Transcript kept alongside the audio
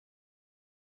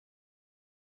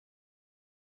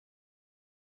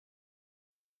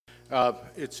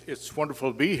It's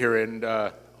wonderful to be here, and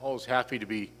always happy to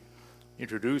be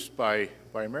introduced by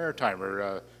a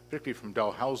Maritimer, particularly from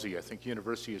Dalhousie. I think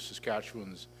University of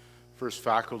Saskatchewan's first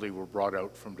faculty were brought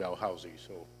out from Dalhousie,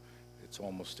 so it's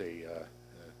almost an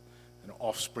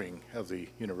offspring of the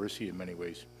university in many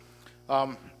ways.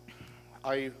 I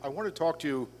want to talk to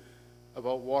you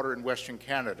about water in Western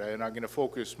Canada, and I'm going to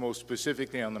focus most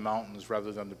specifically on the mountains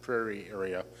rather than the prairie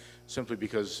area, simply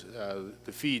because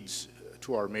the feeds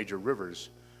to our major rivers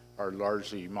are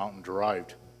largely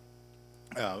mountain-derived.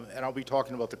 And I'll be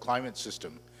talking about the climate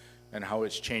system and how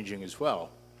it's changing as well.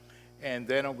 And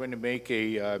then I'm going to make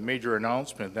a major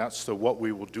announcement. That's the what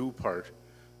we will do part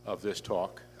of this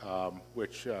talk,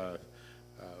 which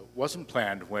wasn't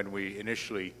planned when we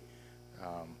initially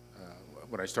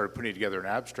when I started putting together an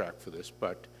abstract for this,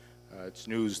 but it's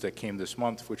news that came this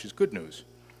month, which is good news.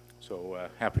 So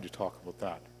happy to talk about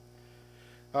that.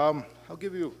 I'll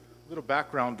give you a little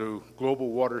background to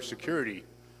global water security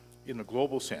in the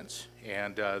global sense,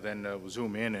 and then we'll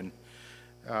zoom in.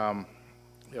 And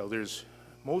there's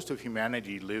most of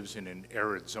humanity lives in an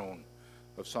arid zone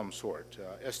of some sort.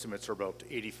 Estimates are about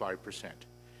 85%,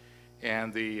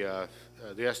 and the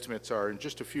estimates are in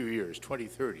just a few years,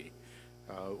 2030.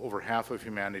 Over half of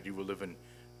humanity will live in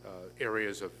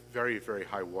areas of very, very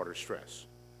high water stress.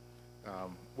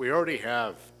 We already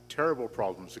have terrible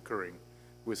problems occurring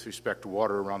with respect to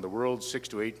water around the world. 6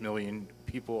 to 8 million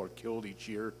people are killed each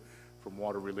year from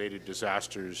water-related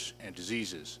disasters and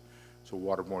diseases. So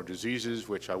waterborne diseases,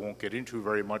 which I won't get into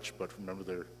very much, but remember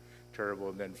they're terrible,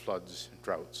 and then floods,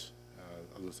 droughts,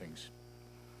 other things.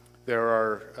 There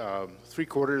are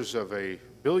 750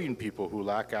 million people who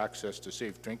lack access to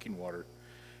safe drinking water,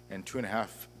 and 2.5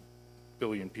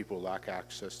 billion people lack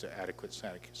access to adequate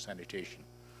sanitation.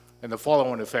 And the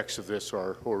follow-on effects of this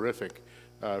are horrific,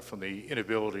 from the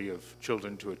inability of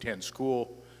children to attend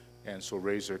school and so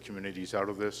raise their communities out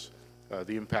of this.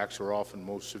 The impacts are often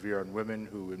most severe on women,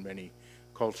 who in many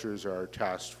cultures are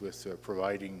tasked with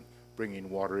bringing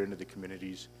water into the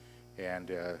communities,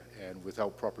 and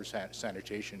without proper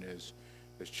sanitation as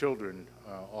children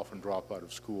often drop out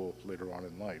of school later on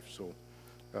in life. So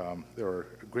there are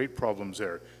great problems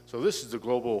there. So this is the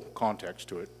global context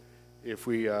to it. If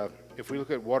we look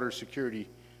at water security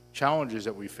challenges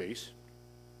that we face,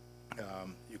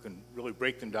 you can really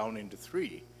break them down into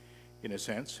three, in a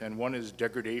sense. And one is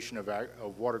degradation of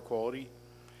water quality,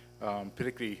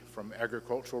 particularly from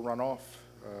agricultural runoff,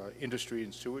 industry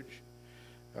and sewage.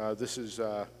 This is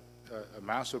a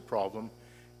massive problem,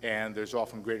 and there's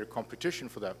often greater competition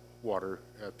for that water,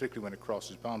 particularly when it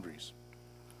crosses boundaries.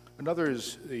 Another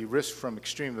is the risk from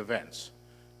extreme events,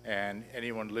 and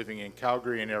anyone living in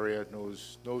Calgary and area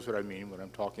knows what I mean when I'm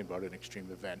talking about an extreme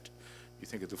event. You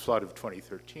think of the flood of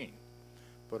 2013,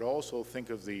 but also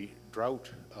think of the drought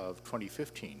of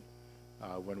 2015,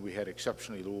 when we had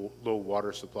exceptionally low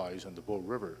water supplies on the Bow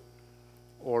River,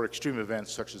 or extreme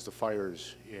events such as the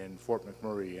fires in Fort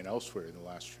McMurray and elsewhere in the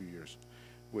last few years,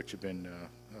 which have been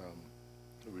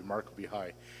remarkably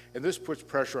high. And this puts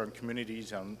pressure on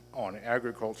communities, on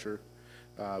agriculture,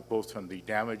 both from the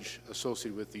damage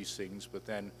associated with these things, but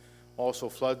then also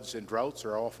floods and droughts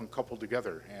are often coupled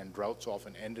together, and droughts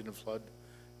often end in a flood.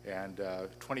 And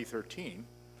 2013,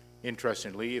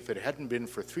 interestingly, if it hadn't been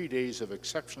for 3 days of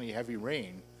exceptionally heavy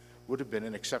rain, would have been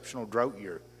an exceptional drought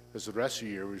year, because the rest of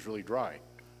the year was really dry.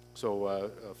 So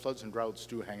floods and droughts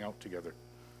do hang out together.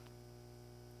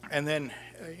 And then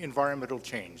environmental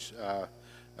change.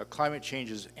 Climate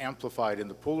change is amplified in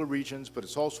the polar regions, but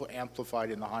it's also amplified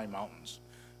in the high mountains,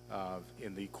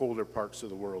 in the colder parts of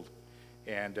the world.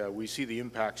 And we see the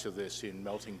impacts of this in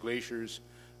melting glaciers,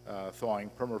 thawing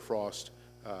permafrost,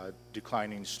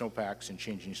 declining snowpacks, and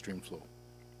changing stream flow.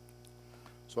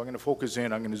 So I'm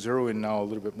going to zero in now a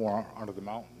little bit more onto the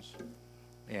mountains.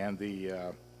 And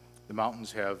the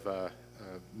mountains have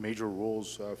major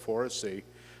roles for us. They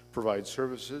provide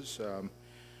services.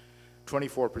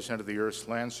 24% of the Earth's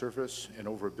land surface, and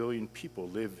over 1 billion people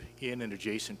live in and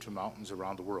adjacent to mountains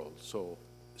around the world. So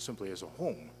simply as a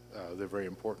home, they're very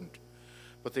important.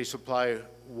 But they supply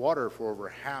water for over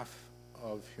half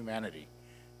of humanity.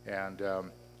 And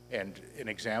an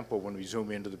example, when we zoom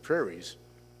into the prairies,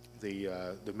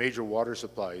 the major water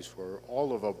supplies for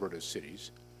all of Alberta's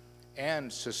cities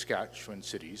and Saskatchewan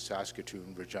cities,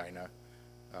 Saskatoon, Regina,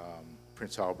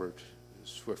 Prince Albert,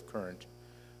 Swift Current,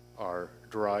 are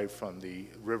derived from the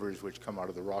rivers which come out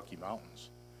of the Rocky Mountains.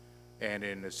 And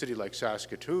in a city like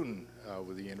Saskatoon,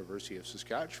 where the University of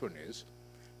Saskatchewan is,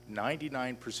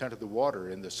 99% of the water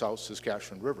in the South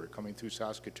Saskatchewan River coming through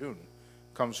Saskatoon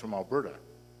comes from Alberta.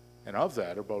 And of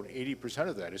that, about 80%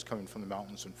 of that is coming from the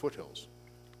mountains and foothills.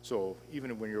 So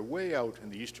even when you're way out in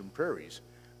the eastern prairies,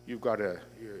 you've got to,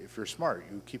 if you're smart,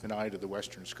 you keep an eye to the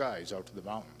western skies out to the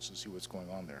mountains and see what's going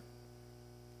on there.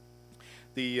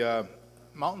 The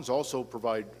mountains also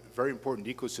provide very important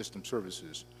ecosystem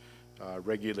services,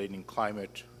 regulating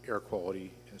climate, air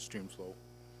quality, and stream flow.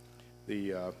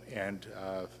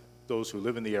 Those who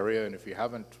live in the area, and if you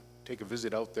haven't, take a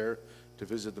visit out there to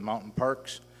visit the mountain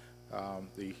parks.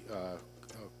 The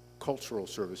cultural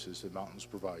services that mountains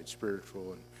provide,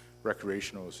 spiritual and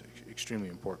recreational, is extremely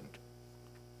important.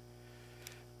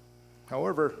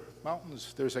 However,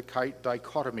 mountains, there's a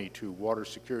dichotomy to water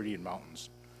security in mountains.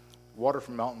 Water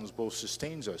from mountains both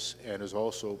sustains us and is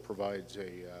also provides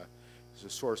is a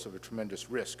source of a tremendous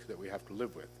risk that we have to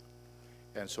live with.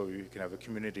 And so you can have a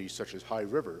community such as High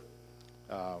River,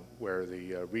 where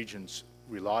the region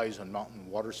relies on mountain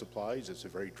water supplies. It's a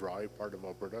very dry part of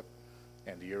Alberta,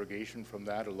 and the irrigation from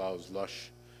that allows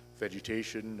lush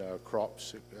vegetation,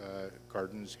 crops,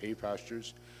 gardens, hay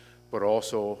pastures, but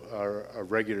also a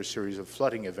regular series of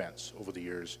flooding events over the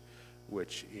years,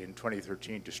 which in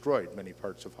 2013 destroyed many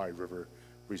parts of High River,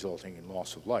 resulting in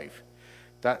loss of life.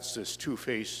 That's this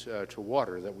two-face to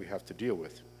water that we have to deal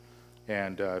with.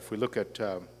 And if we look at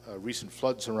recent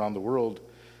floods around the world,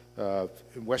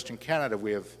 in Western Canada,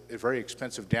 we have very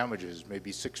expensive damages,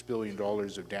 maybe $6 billion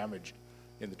of damage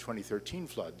in the 2013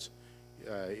 floods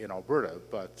in Alberta,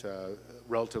 but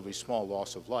relatively small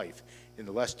loss of life. In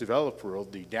the less developed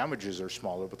world, the damages are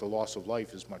smaller, but the loss of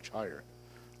life is much higher.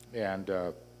 And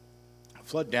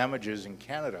flood damages in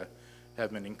Canada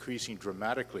have been increasing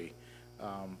dramatically.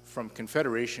 From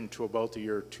Confederation to about the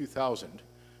year 2000,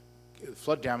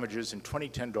 flood damages in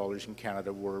 2010 dollars in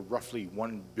Canada were roughly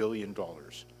 $1 billion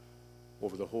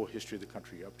over the whole history of the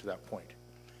country up to that point.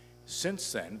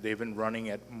 Since then, they've been running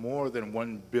at more than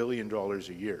 $1 billion a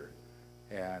year,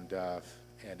 and a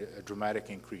dramatic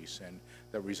increase, and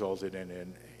that resulted in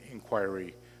an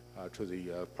inquiry to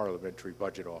the Parliamentary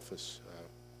Budget Office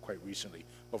quite recently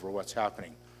over what's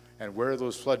happening. And where are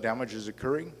those flood damages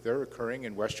occurring? They're occurring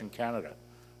in Western Canada,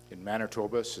 in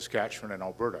Manitoba, Saskatchewan, and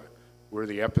Alberta. We're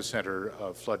the epicenter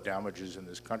of flood damages in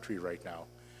this country right now.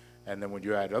 And then when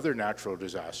you add other natural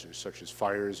disasters, such as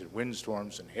fires and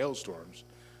windstorms and hailstorms,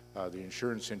 the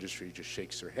insurance industry just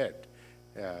shakes their head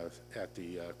at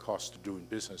the cost of doing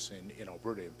business in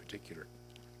Alberta in particular.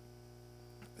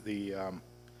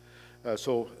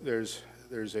 So there's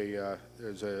a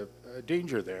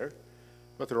danger there,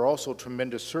 but there are also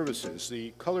tremendous services.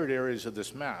 The colored areas of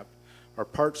this map are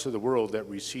parts of the world that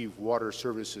receive water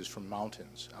services from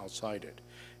mountains outside it.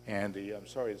 And I'm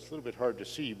sorry, it's a little bit hard to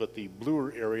see, but the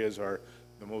bluer areas are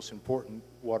the most important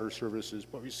water services.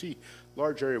 But we see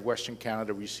large area of Western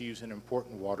Canada receives an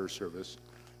important water service,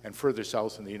 and further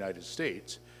south in the United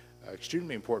States,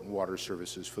 extremely important water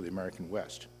services for the American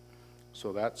West.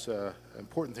 So that's an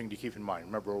important thing to keep in mind.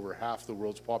 Remember, over half the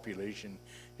world's population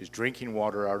is drinking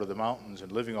water out of the mountains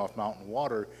and living off mountain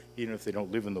water, even if they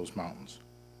don't live in those mountains.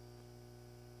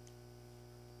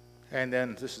 And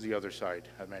then this is the other side.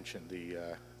 I mentioned the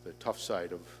tough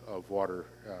side of water,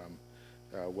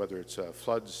 whether it's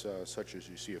floods, such as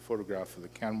you see a photograph of the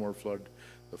Canmore flood,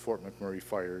 the Fort McMurray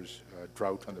fires,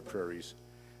 drought on the prairies.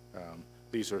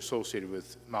 These are associated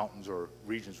with mountains or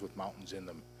regions with mountains in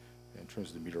them in terms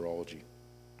of the meteorology.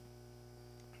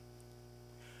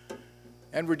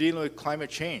 And we're dealing with climate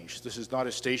change. This is not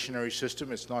a stationary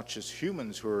system. It's not just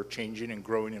humans who are changing and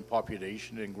growing in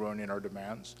population and growing in our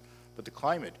demands, but the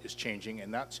climate is changing,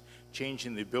 and that's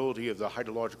changing the ability of the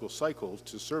hydrological cycle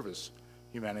to service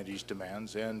humanity's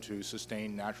demands and to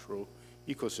sustain natural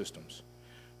ecosystems.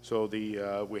 So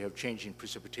we have changing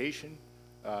precipitation,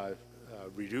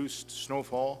 reduced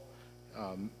snowfall,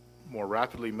 more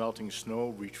rapidly melting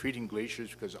snow, retreating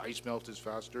glaciers because ice melt is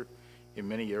faster in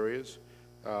many areas.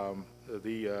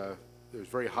 There's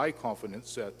very high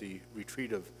confidence that the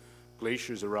retreat of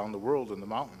glaciers around the world in the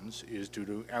mountains is due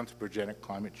to anthropogenic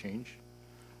climate change.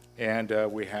 And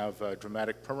we have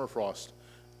dramatic permafrost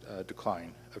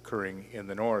decline occurring in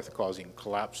the north, causing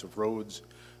collapse of roads,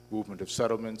 movement of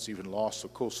settlements, even loss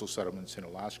of coastal settlements in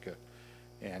Alaska,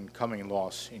 and coming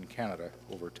loss in Canada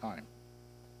over time.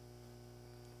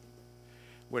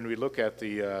 When we look at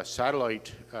the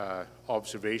satellite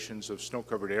observations of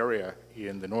snow-covered area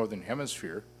in the northern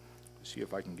hemisphere, see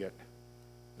if I can get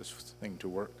this thing to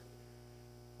work.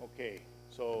 Okay,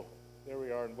 so there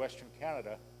we are in Western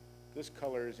Canada. This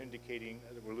color is indicating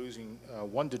that we're losing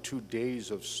 1 to 2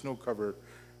 days of snow cover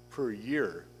per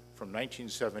year from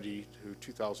 1970 to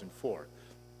 2004.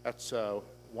 That's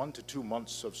 1 to 2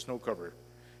 months of snow cover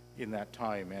in that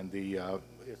time, and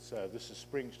this is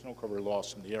spring snow cover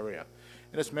loss in the area.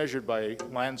 And it's measured by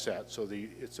Landsat, so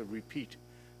it's a repeat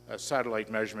a satellite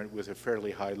measurement with a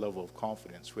fairly high level of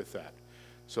confidence with that.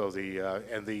 So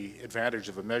and the advantage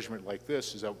of a measurement like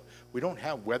this is that we don't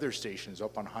have weather stations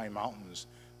up on high mountains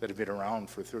that have been around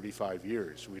for 35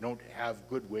 years. We don't have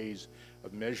good ways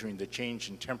of measuring the change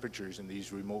in temperatures in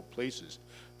these remote places.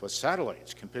 But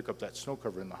satellites can pick up that snow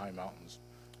cover in the high mountains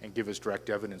and give us direct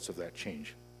evidence of that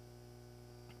change.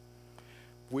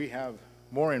 We have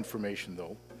more information,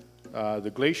 though.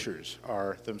 The glaciers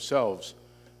are themselves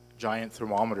giant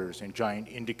thermometers and giant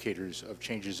indicators of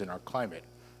changes in our climate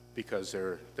because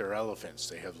they're elephants.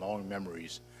 They have long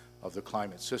memories of the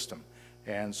climate system.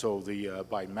 And so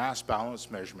by mass balance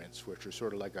measurements, which are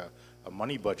sort of like a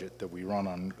money budget that we run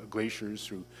on glaciers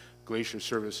through glacier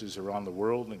services around the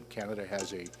world, and Canada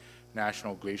has a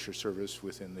national glacier service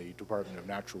within the Department of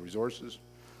Natural Resources.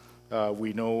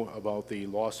 We know about the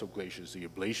loss of glaciers, the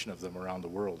ablation of them around the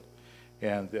world.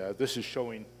 And this is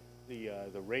showing the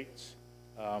rates.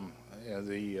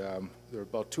 There are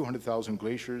about 200,000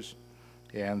 glaciers,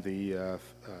 and the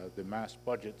mass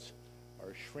budgets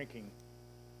are shrinking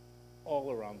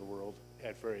all around the world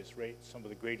at various rates. Some of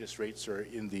the greatest rates are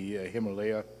in the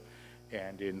Himalaya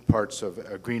and in parts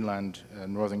of Greenland,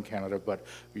 northern Canada, but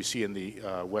you see in the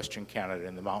western Canada,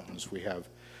 in the mountains, we have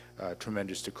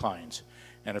tremendous declines.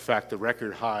 And in fact, the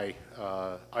record high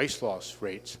ice loss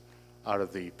rates out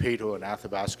of the Peyto and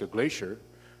Athabasca Glacier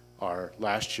are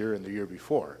last year and the year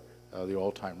before, the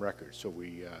all-time record. So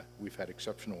we've had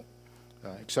exceptional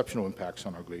impacts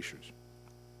on our glaciers.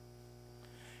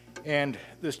 And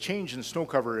this change in snow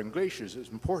cover in glaciers is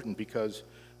important because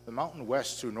the mountain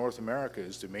west through North America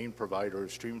is the main provider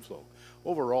of stream flow.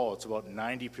 Overall, it's about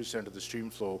 90% of the stream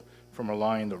flow from a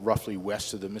line that roughly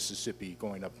west of the Mississippi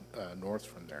going up north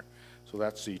from there. So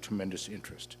that's the tremendous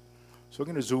interest. So we're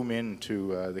going to zoom in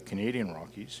to the Canadian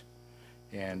Rockies,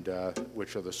 and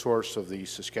which are the source of the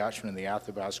Saskatchewan and the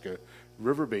Athabasca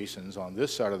river basins on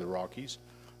this side of the Rockies.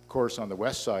 Of course, on the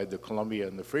west side, the Columbia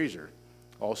and the Fraser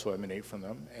also emanate from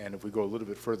them. And if we go a little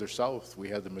bit further south, we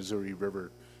have the Missouri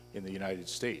River in the United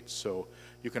States. So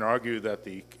you can argue that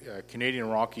the Canadian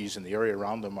Rockies and the area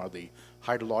around them are the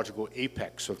hydrological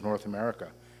apex of North America,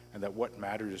 and that what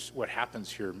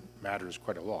happens here matters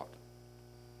quite a lot.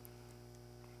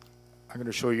 I'm going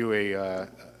to show you a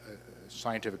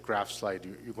scientific graph slide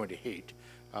you're going to hate,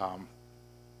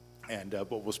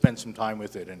 but we'll spend some time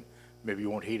with it, and maybe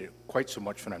you won't hate it quite so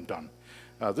much when I'm done.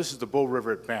 This is the Bow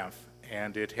River at Banff,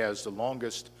 and it has the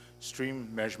longest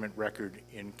stream measurement record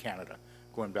in Canada,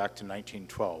 going back to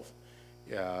 1912.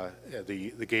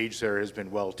 The gauge there has been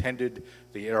well tended.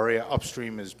 The area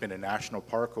upstream has been a national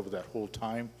park over that whole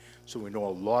time, so we know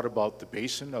a lot about the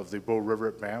basin of the Bow River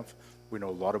at Banff. We know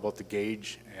a lot about the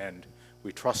gauge, and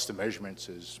we trust the measurements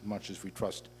as much as we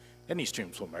trust any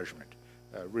stream flow measurement.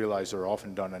 Realize they're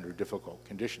often done under difficult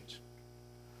conditions.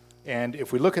 And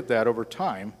if we look at that over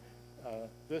time,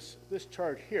 this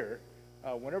chart here,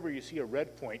 whenever you see a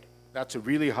red point, that's a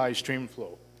really high stream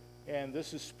flow. And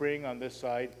this is spring on this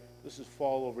side, this is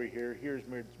fall over here, here's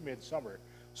midsummer.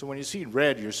 So when you see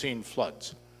red, you're seeing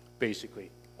floods,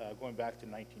 basically, going back to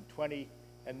 1920,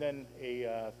 and then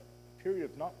a period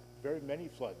of not very many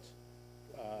floods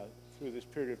through this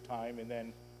period of time, and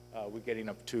then we're getting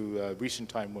up to recent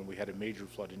time when we had a major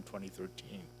flood in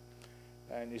 2013.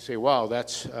 And you say, wow,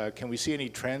 can we see any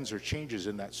trends or changes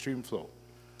in that stream flow?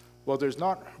 Well, there's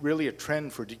not really a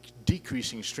trend for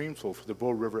decreasing stream flow for the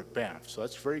Bow River at Banff, so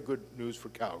that's very good news for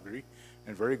Calgary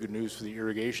and very good news for the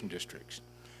irrigation districts.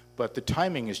 But the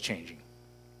timing is changing.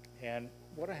 And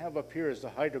what I have up here is the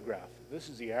hydrograph. This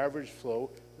is the average flow.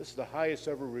 This is the highest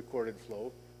ever recorded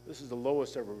flow. This is the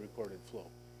lowest ever recorded flow.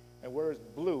 And where it's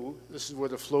blue, this is where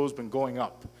the flow's been going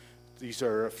up. These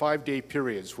are 5-day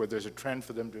periods where there's a trend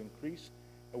for them to increase.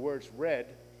 And where it's red,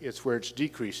 it's where it's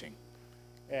decreasing.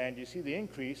 And you see the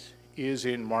increase is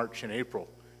in March and April,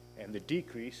 and the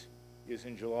decrease is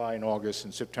in July and August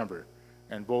and September.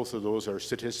 And both of those are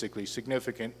statistically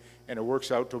significant, and it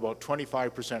works out to about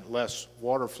 25% less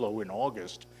water flow in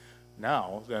August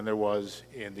now than there was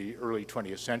in the early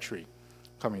 20th century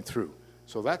coming through.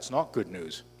 So that's not good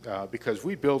news, because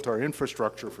we built our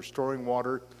infrastructure for storing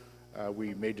water.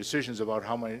 We made decisions about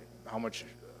how much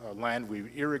land we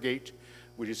irrigate.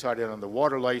 We decided on the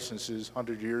water licenses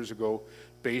 100 years ago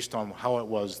based on how it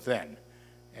was then.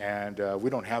 And we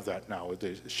don't have that now.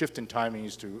 The shift in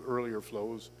timings to earlier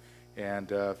flows, and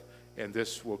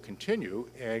this will continue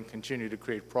to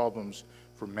create problems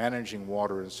for managing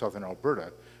water in southern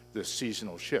Alberta, this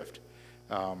seasonal shift.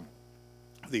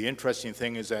 The interesting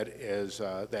thing is that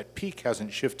that peak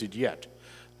hasn't shifted yet,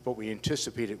 but we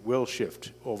anticipate it will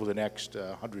shift over the next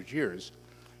 100 years.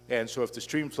 And so if the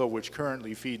stream flow, which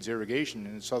currently feeds irrigation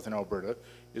in southern Alberta,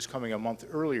 is coming a month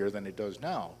earlier than it does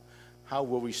now, how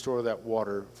will we store that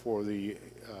water for the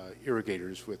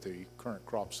irrigators with the current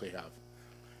crops they have?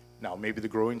 Now, maybe the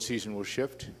growing season will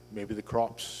shift, maybe the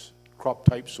crop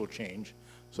types will change,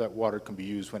 so that water can be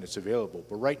used when it's available.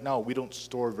 But right now, we don't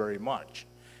store very much,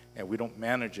 and we don't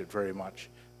manage it very much.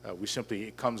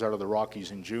 It comes out of the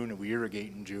Rockies in June, and we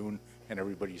irrigate in June, and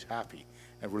everybody's happy.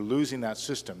 And we're losing that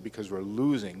system because we're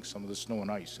losing some of the snow and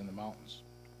ice in the mountains.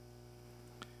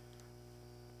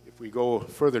 If we go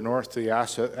further north to the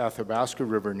Athabasca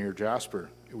River near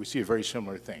Jasper, we see a very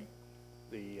similar thing.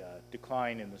 The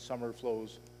decline in the summer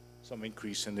flows, some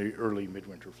increase in the early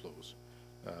midwinter flows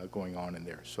going on in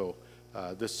there. So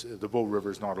the Bow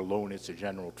River is not alone, it's a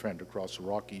general trend across the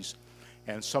Rockies.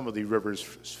 And some of the rivers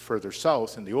further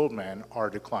south in the Oldman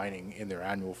are declining in their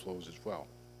annual flows as well.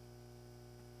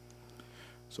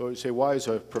 So you say, why is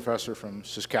a professor from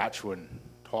Saskatchewan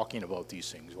talking about these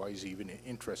things? Why is he even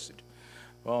interested?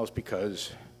 Well, it's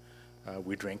because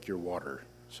we drink your water.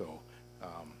 So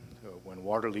when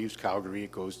water leaves Calgary,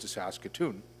 it goes to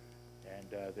Saskatoon.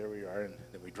 And there we are, and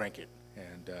then we drink it.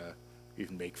 And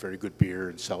even make very good beer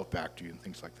and sell it back to you and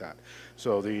things like that.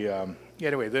 So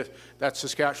anyway, that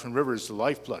Saskatchewan River is the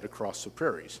lifeblood across the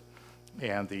prairies.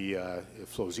 And it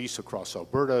flows east across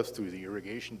Alberta through the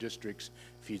irrigation districts,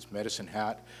 feeds Medicine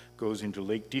Hat, goes into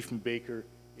Lake Diefenbaker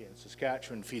in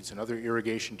Saskatchewan, feeds another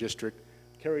irrigation district,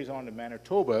 carries on to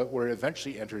Manitoba, where it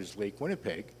eventually enters Lake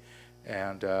Winnipeg,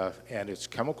 and its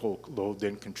chemical load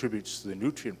then contributes to the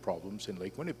nutrient problems in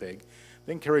Lake Winnipeg,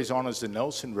 then carries on as the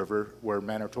Nelson River, where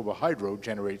Manitoba Hydro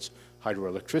generates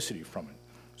hydroelectricity from it.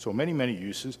 So many, many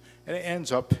uses, and it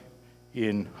ends up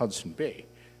in Hudson Bay.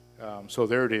 So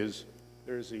there it is.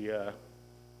 There's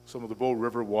some of the Bow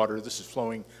River water. This is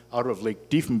flowing out of Lake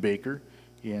Diefenbaker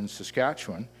in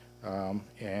Saskatchewan,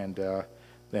 and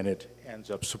then it ends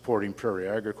up supporting prairie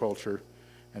agriculture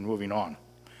and moving on.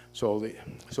 So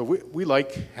we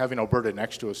like having Alberta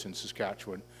next to us in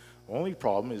Saskatchewan. The only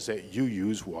problem is that you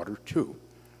use water too.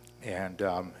 And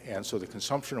so the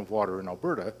consumption of water in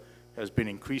Alberta has been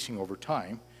increasing over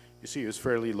time. You see, it was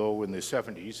fairly low in the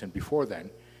 70s and before then,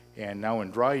 and now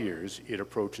in dry years, it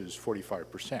approaches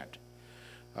 45%.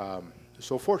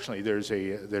 So fortunately, there's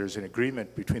an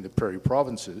agreement between the Prairie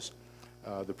Provinces,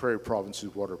 the Prairie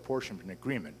Provinces Water Apportionment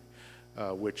Agreement,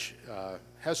 which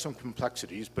has some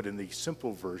complexities, but in the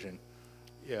simple version,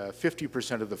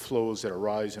 50% of the flows that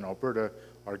arise in Alberta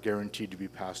are guaranteed to be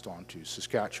passed on to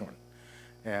Saskatchewan.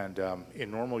 And in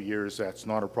normal years, that's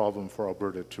not a problem for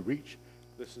Alberta to reach.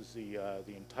 This is the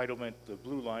entitlement. The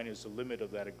blue line is the limit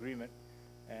of that agreement.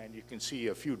 And you can see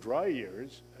a few dry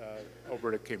years,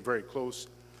 Alberta came very close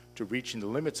to reaching the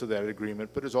limits of that agreement,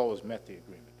 but has always met the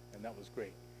agreement, and that was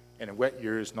great. And in wet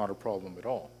years, not a problem at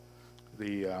all.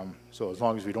 So as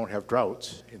long as we don't have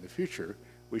droughts in the future,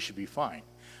 we should be fine.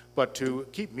 But to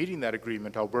keep meeting that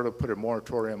agreement, Alberta put a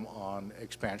moratorium on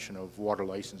expansion of water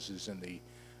licenses in the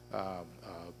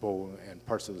Bow and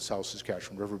parts of the South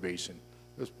Saskatchewan River Basin.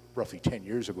 It was roughly 10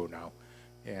 years ago now,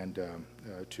 and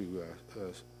to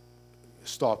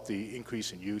stop the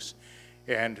increase in use.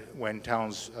 And when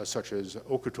towns such as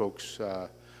Okotoks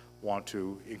want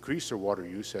to increase their water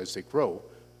use as they grow,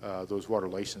 those water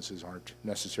licenses aren't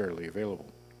necessarily available.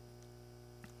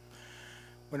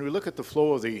 When we look at the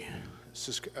flow of the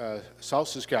South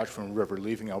Saskatchewan River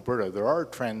leaving Alberta, there are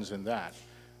trends in that.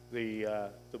 The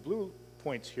blue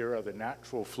points here are the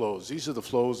natural flows. These are the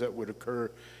flows that would occur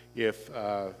if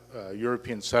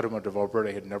European settlement of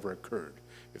Alberta had never occurred,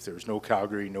 if there was no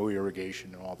Calgary, no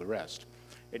irrigation, and all the rest.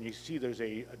 And you see there's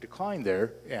a decline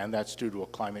there, and that's due to a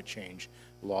climate change,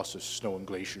 loss of snow and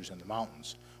glaciers in the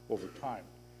mountains over time.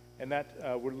 And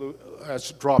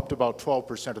that's dropped about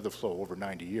 12% of the flow over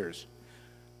 90 years.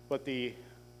 But the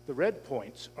red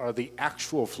points are the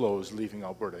actual flows leaving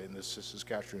Alberta in this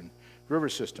Saskatchewan river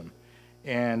system.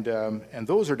 And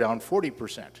those are down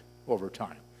 40% over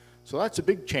time. So that's a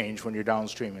big change when you're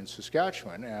downstream in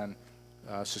Saskatchewan, and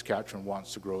Saskatchewan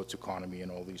wants to grow its economy and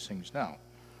all these things now.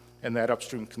 And that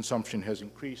upstream consumption has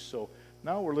increased. So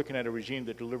now we're looking at a regime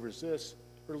that delivers this.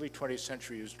 Early 20th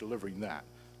century is delivering that.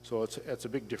 So it's a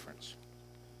big difference.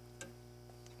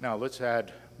 Now let's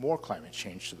add more climate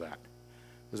change to that,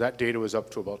 because that data was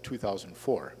up to about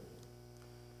 2004.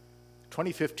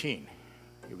 2015,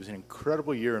 it was an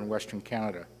incredible year in Western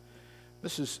Canada.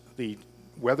 This is the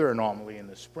weather anomaly in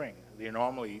the spring. The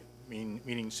anomaly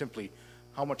meaning simply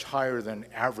how much higher than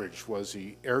average was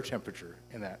the air temperature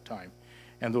in that time.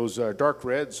 And those dark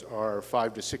reds are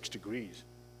 5 to 6 degrees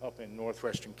up in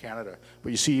northwestern Canada. But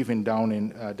you see even down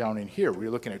in here, we're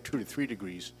looking at 2 to 3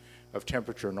 degrees of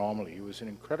temperature anomaly. It was an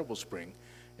incredible spring,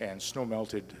 and snow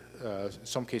melted, in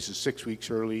some cases 6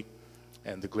 weeks early,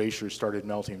 and the glaciers started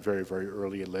melting very, very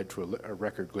early. It led to a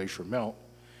record glacier melt.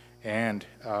 And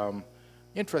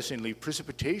interestingly,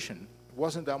 precipitation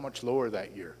wasn't that much lower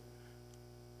that year,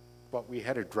 but we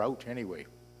had a drought anyway.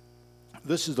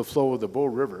 This is the flow of the Bow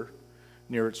River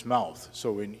near its mouth,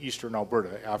 so in eastern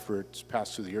Alberta after it's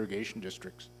passed through the irrigation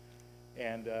districts.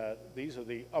 And these are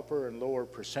the upper and lower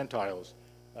percentiles.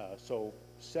 So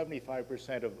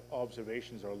 75% of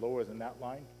observations are lower than that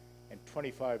line, and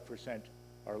 25%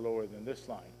 are lower than this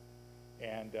line.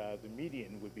 And the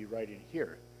median would be right in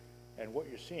here. And what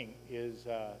you're seeing is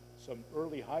some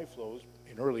early high flows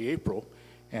in early April,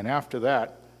 and after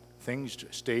that, things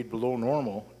stayed below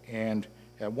normal. And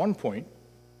at one point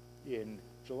in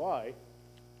July,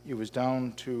 it was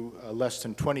down to less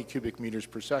than 20 cubic meters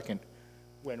per second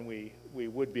when we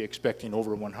would be expecting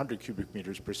over 100 cubic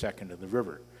meters per second in the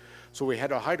river. So we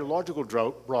had a hydrological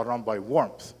drought brought on by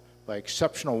warmth, by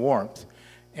exceptional warmth,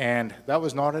 and that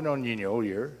was not an El Nino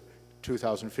year,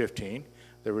 2015.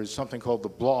 There was something called the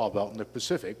blob out in the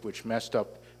Pacific, which messed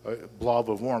up, a blob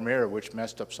of warm air, which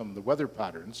messed up some of the weather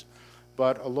patterns.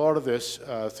 But a lot of this,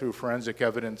 through forensic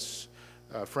evidence,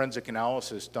 forensic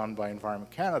analysis done by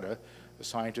Environment Canada, the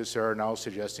scientists are now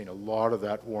suggesting a lot of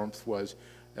that warmth was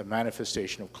a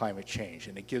manifestation of climate change,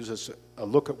 and it gives us a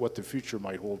look at what the future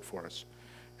might hold for us,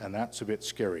 and that's a bit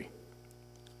scary.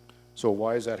 So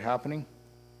why is that happening?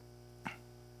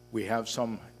 We have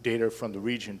some data from the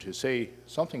region to say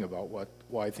something about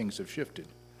why things have shifted.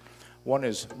 One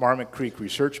is Marmot Creek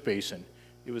Research Basin.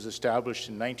 It was established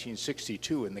in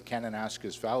 1962 in the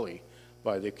Kananaskis Valley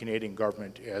by the Canadian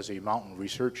government as a mountain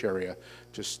research area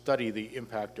to study the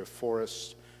impact of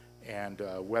forests and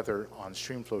weather on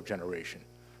streamflow generation,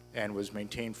 and was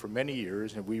maintained for many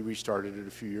years, and we restarted it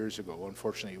a few years ago.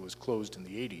 Unfortunately, it was closed in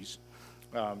the 80s.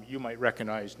 You might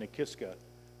recognize Nikiska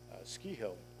ski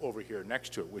hill over here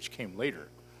next to it, which came later.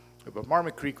 But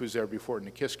Marmot Creek was there before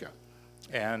Nikiska.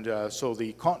 And so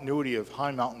the continuity of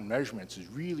high mountain measurements is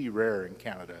really rare in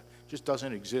Canada. It just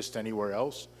doesn't exist anywhere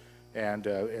else. And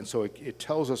so it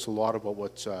tells us a lot about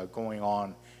what's going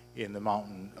on in the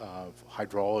mountain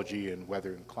hydrology and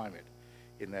weather and climate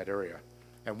in that area.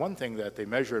 And one thing that they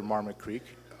measure in Marmot Creek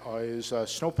is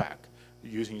snowpack,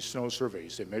 using snow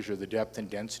surveys. They measure the depth and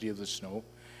density of the snow.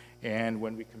 And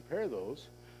when we compare those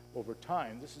over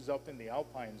time, this is up in the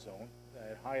alpine zone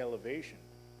at high elevation.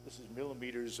 This is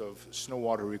millimeters of snow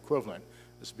water equivalent.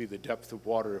 This would be the depth of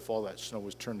water if all that snow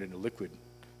was turned into liquid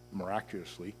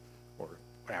miraculously, or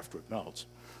after it melts.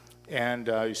 And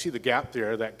you see the gap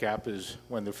there. That gap is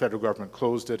when the federal government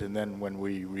closed it and then when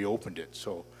we reopened it.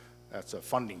 So that's a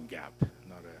funding gap,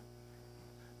 not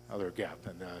another gap.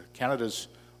 And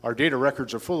our data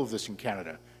records are full of this in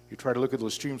Canada. You try to look at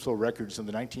those streamflow records in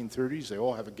the 1930s, they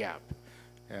all have a gap.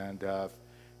 And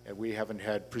we haven't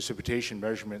had precipitation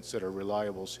measurements that are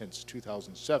reliable since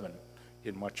 2007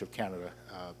 in much of Canada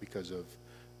because of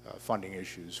funding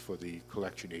issues for the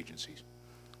collection agencies.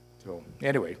 So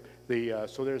anyway,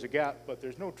 so there's a gap, but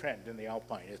there's no trend in the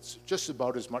alpine. It's just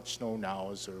about as much snow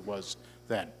now as there was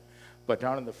then. But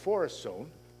down in the forest zone,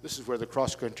 this is where the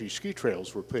cross-country ski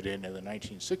trails were put in the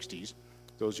 1960s.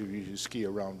 Those of you who ski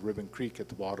around Ribbon Creek at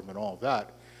the bottom and all of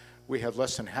that, we have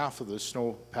less than half of the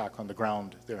snowpack on the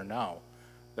ground there now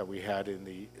that we had in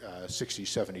the 60s,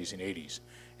 70s, and 80s.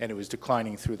 And it was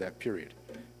declining through that period.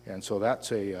 And so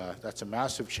that's a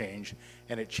massive change,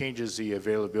 and it changes the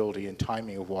availability and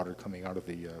timing of water coming out of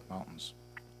the mountains.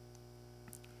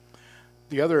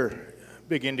 The other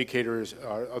big indicators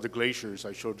are the glaciers.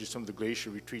 I showed you some of the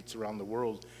glacier retreats around the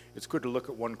world. It's good to look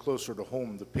at one closer to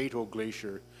home, the Peyto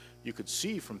Glacier. You could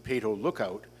see from Peyto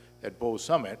Lookout at Bow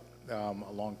Summit a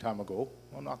long time ago.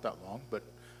 Well, not that long, but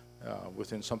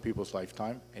within some people's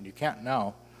lifetime, and you can't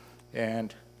now.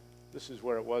 And this is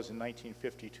where it was in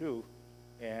 1952.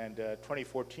 And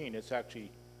 2014, it's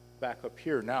actually back up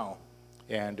here now.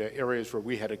 And areas where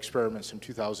we had experiments in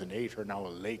 2008 are now a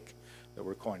lake that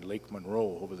we're calling Lake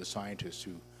Monroe over the scientists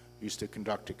who used to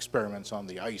conduct experiments on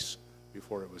the ice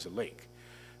before it was a lake.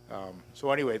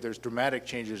 So anyway, there's dramatic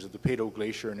changes of the Peyto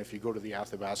Glacier, and if you go to the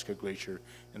Athabasca Glacier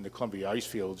in the Columbia ice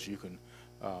fields, you can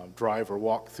drive or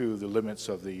walk through the limits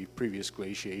of the previous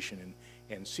glaciation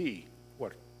and see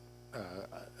what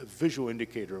a visual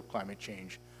indicator of climate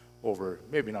change over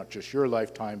maybe not just your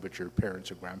lifetime, but your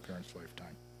parents' or grandparents'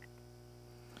 lifetime.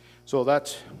 So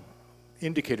that's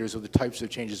indicators of the types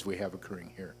of changes we have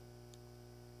occurring here.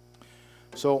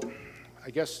 So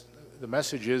I guess the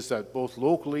message is that both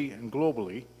locally and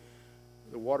globally,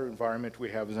 the water environment we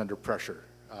have is under pressure.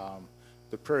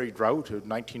 The prairie drought of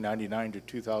 1999 to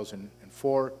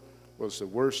 2004 was the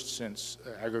worst since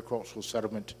agricultural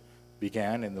settlement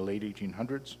began in the late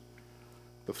 1800s.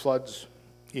 The floods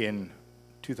in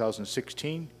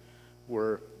 2016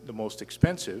 were the most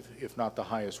expensive, if not the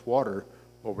highest water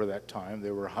over that time.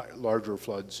 There were larger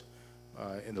floods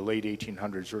in the late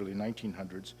 1800s, early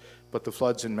 1900s, but the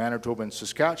floods in Manitoba and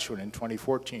Saskatchewan in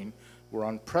 2014 were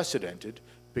unprecedented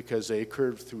because they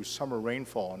occurred through summer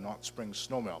rainfall and not spring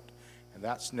snowmelt. And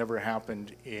that's never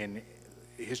happened in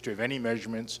the history of any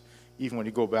measurements, even when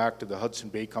you go back to the Hudson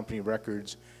Bay Company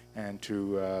records and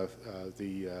to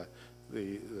the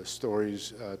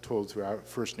stories told through our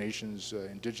First Nations,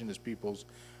 Indigenous peoples.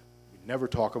 We never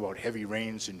talk about heavy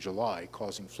rains in July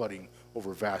causing flooding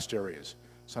over vast areas.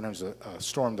 Sometimes a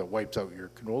storm that wipes out your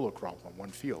canola crop on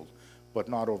one field, but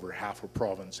not over half a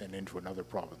province and into another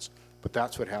province. But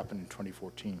that's what happened in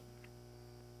 2014.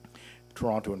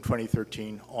 Toronto in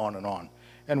 2013, on and on.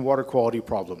 And water quality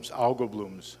problems. Algal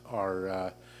blooms.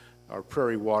 Our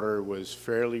prairie water was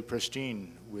fairly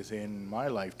pristine within my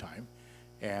lifetime.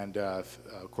 And of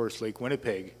course, Lake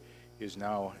Winnipeg is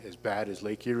now as bad as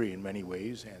Lake Erie in many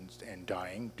ways and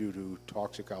dying due to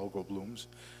toxic algal blooms.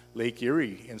 Lake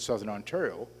Erie in southern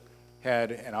Ontario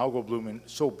had an algal bloom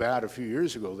so bad a few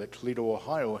years ago that Toledo,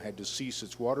 Ohio had to cease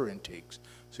its water intakes.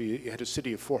 So you had a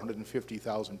city of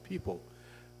 450,000 people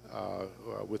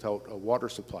without a water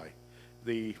supply.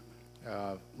 The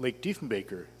Lake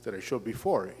Diefenbaker that I showed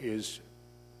before is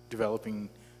developing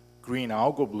green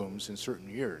algal blooms in certain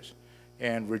years.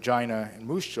 And Regina and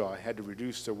Moose Jaw had to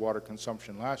reduce their water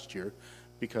consumption last year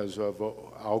because of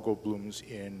algal blooms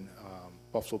in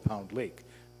Buffalo Pound Lake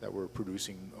that were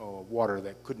producing water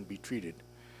that couldn't be treated.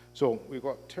 So we've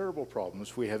got terrible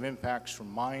problems. We have impacts from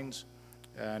mines,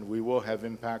 and we will have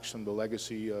impacts from the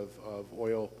legacy of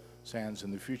oil sands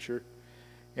in the future.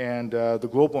 And the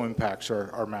global impacts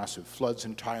are massive. Floods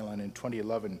in Thailand in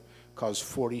 2011 caused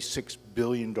 $46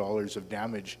 billion of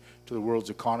damage to the world's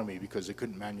economy because they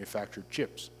couldn't manufacture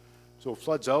chips. So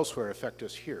floods elsewhere affect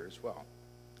us here as well.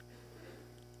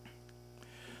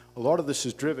 A lot of this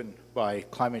is driven by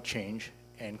climate change,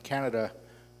 and Canada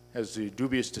has the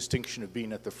dubious distinction of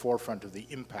being at the forefront of the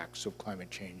impacts of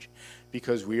climate change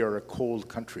because we are a cold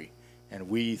country and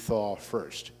we thaw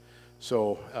first.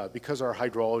 So because our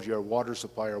hydrology, our water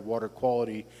supply, our water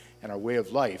quality, and our way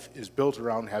of life is built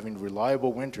around having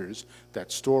reliable winters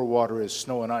that store water as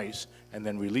snow and ice and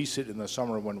then release it in the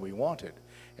summer when we want it.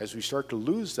 As we start to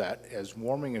lose that, as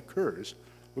warming occurs,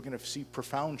 we're going to see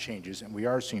profound changes, and we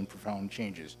are seeing profound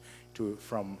changes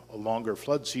from a longer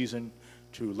flood season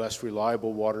to less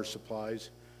reliable water supplies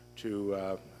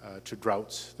to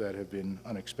droughts that have been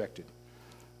unexpected.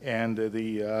 And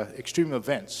the extreme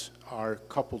events are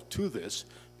coupled to this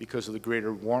because of the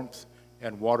greater warmth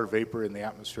and water vapor in the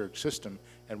atmospheric system,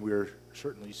 and we're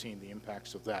certainly seeing the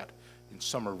impacts of that in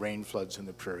summer rain floods in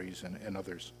the prairies and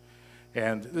others.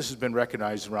 And this has been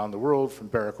recognized around the world from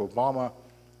Barack Obama,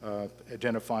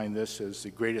 identifying this as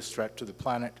the greatest threat to the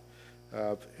planet,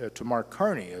 to Mark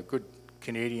Carney, a good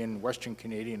Canadian, Western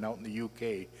Canadian out in the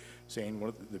UK, saying one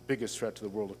of the biggest threat to the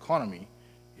world economy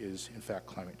is, in fact,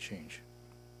 climate change.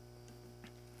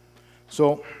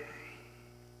 So,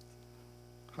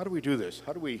 how do we do this?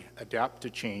 How do we adapt to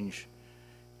change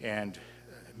and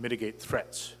mitigate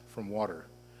threats from water?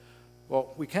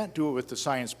 Well, we can't do it with the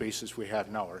science basis we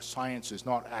have now. Our science is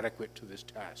not adequate to this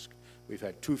task. We've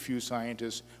had too few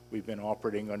scientists. We've been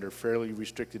operating under fairly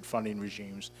restricted funding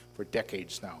regimes for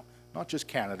decades now. Not just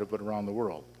Canada, but around the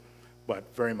world, but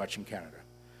very much in Canada.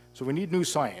 So we need new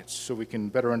science so we can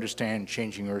better understand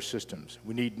changing Earth systems.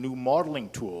 We need new modeling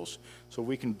tools so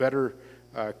we can better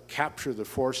capture the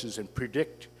forces and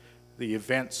predict the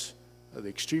events, the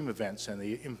extreme events and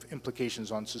the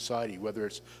implications on society, whether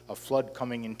it's a flood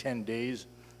coming in 10 days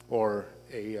or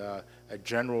a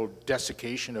general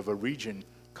desiccation of a region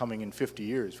coming in 50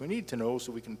 years. We need to know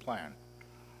so we can plan.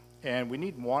 And we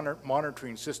need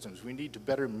monitoring systems. We need to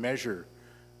better measure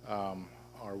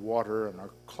our water and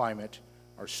our climate,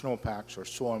 our snowpacks, our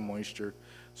soil moisture,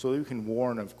 so that we can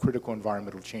warn of critical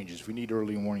environmental changes. We need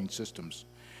early warning systems.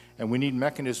 And we need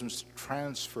mechanisms to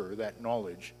transfer that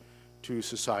knowledge to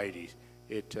society.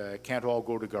 It can't all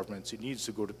go to governments. It needs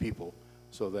to go to people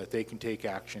so that they can take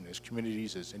action as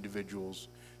communities, as individuals,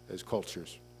 as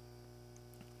cultures.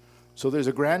 So there's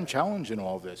a grand challenge in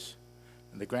all this.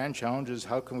 And the grand challenge is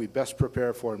how can we best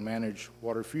prepare for and manage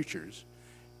water futures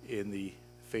in the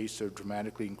face of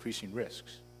dramatically increasing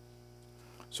risks.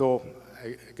 So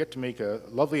I get to make a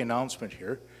lovely announcement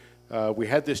here. We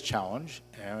had this challenge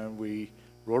and we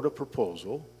wrote a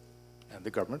proposal and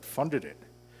the government funded it.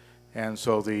 And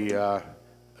so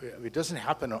it doesn't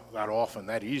happen that often,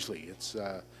 that easily. It's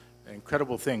an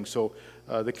incredible thing. So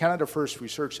the Canada First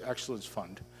Research Excellence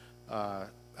Fund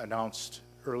announced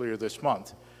earlier this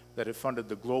month that it funded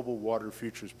the Global Water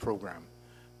Futures Program,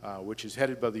 which is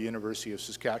headed by the University of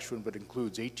Saskatchewan, but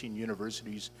includes 18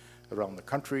 universities around the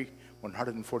country,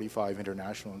 145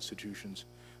 international institutions,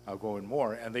 going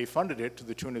more, and they funded it to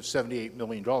the tune of $78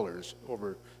 million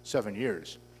over 7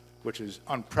 years, which is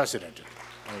unprecedented.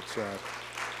 It's,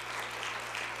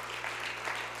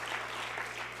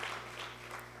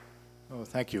 oh,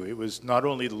 thank you. It was not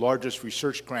only the largest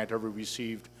research grant ever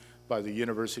received by the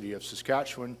University of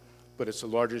Saskatchewan, but it's the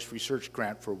largest research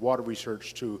grant for water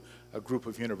research to a group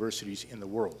of universities in the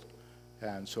world.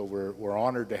 And so we're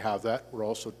honored to have that. We're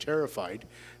also terrified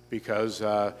because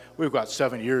we've got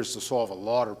 7 years to solve a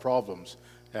lot of problems,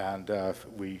 and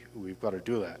we've got to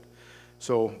do that.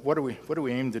 So what do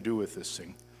we aim to do with this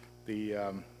thing? The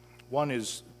one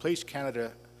is place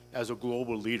Canada as a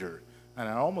global leader, and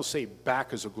I almost say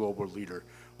back as a global leader.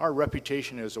 Our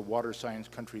reputation as a water science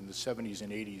country in the 70s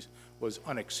and 80s was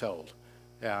unexcelled,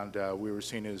 and we were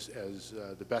seen as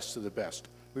the best of the best.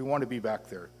 We want to be back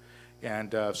there,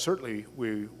 and certainly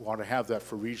we want to have that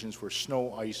for regions where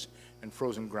snow, ice, and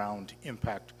frozen ground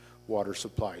impact water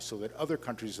supply, so that other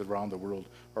countries around the world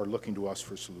are looking to us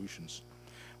for solutions.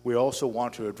 We also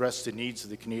want to address the needs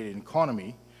of the Canadian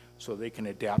economy so they can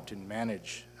adapt and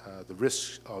manage the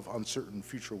risks of uncertain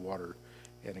future water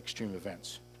and extreme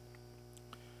events.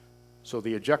 So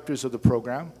the objectives of the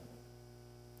program,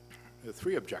 the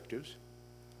 3 objectives.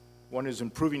 One is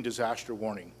improving disaster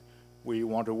warning. We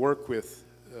want to work with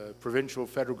provincial,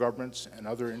 federal governments and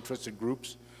other interested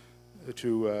groups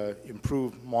to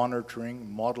improve monitoring,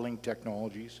 modeling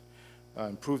technologies,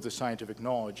 improve the scientific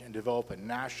knowledge, and develop a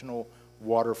national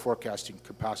water forecasting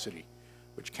capacity,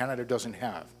 which Canada doesn't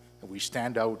have. And we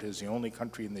stand out as the only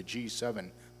country in the G7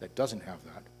 that doesn't have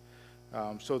that,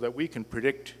 so that we can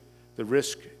predict the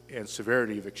risk and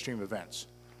severity of extreme events.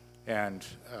 And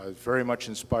very much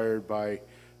inspired by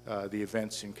the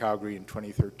events in Calgary in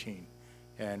 2013.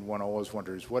 And one always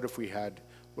wonders, what if we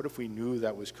knew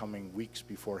that was coming weeks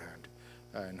beforehand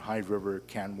in Hyde River,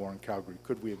 Canmore, and Calgary?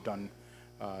 Could we have done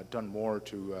more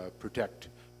to protect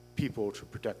people, to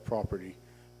protect property,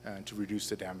 and to reduce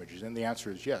the damages? And the answer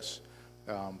is yes.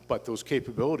 But those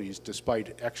capabilities,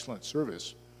 despite excellent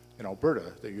service in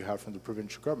Alberta that you have from the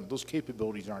provincial government, those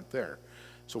capabilities aren't there.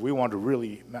 So we want a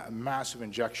really massive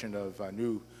injection of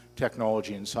new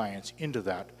technology and science into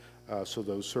that so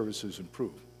those services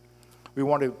improve. We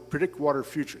want to predict water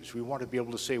futures. We want to be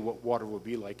able to say what water will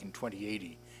be like in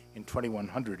 2080, in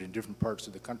 2100 in different parts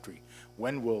of the country.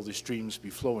 When will the streams be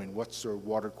flowing? What's their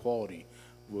water quality?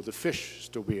 Will the fish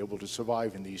still be able to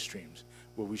survive in these streams?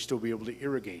 Will we still be able to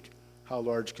irrigate? How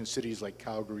large can cities like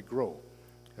Calgary grow?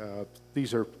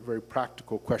 These are very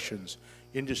practical questions.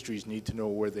 Industries need to know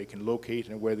where they can locate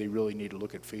and where they really need to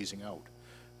look at phasing out.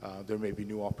 There may be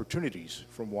new opportunities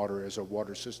from water as our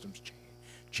water systems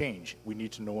change. We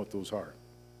need to know what those are.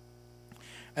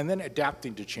 And then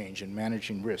adapting to change and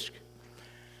managing risk.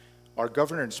 Our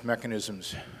governance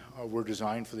mechanisms were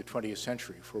designed for the 20th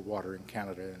century for water in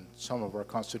Canada, and some of our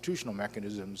constitutional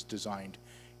mechanisms designed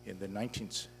in the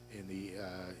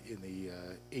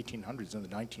 1800s and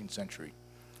the 19th century.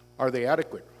 Are they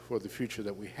adequate for the future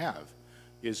that we have?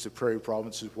 Is the Prairie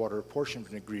Provinces Water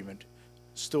Apportionment Agreement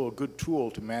still a good tool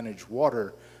to manage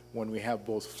water when we have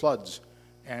both floods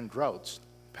and droughts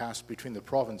pass between the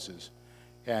provinces,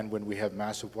 and when we have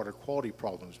massive water quality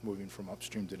problems moving from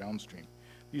upstream to downstream?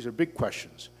 These are big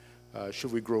questions.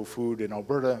 Should we grow food in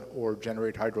Alberta or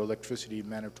generate hydroelectricity in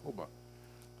Manitoba?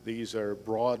 These are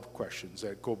broad questions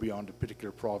that go beyond a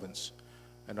particular province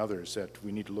and others that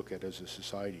we need to look at as a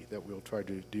society that we'll try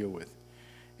to deal with.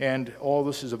 And all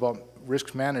this is about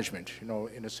risk management. You know,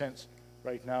 in a sense,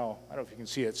 right now, I don't know if you can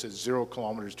see it, says 0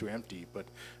 kilometers to empty, but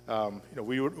you know,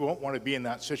 we won't want to be in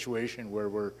that situation where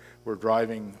we're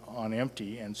driving on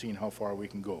empty and seeing how far we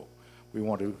can go. We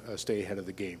want to stay ahead of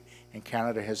the game. And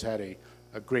Canada has had a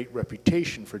great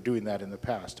reputation for doing that in the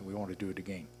past, and we want to do it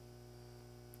again.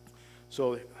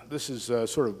 So this is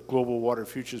sort of global water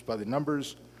futures by the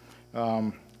numbers.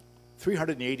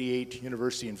 388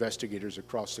 university investigators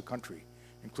across the country,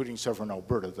 including several in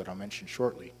Alberta that I'll mention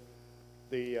shortly.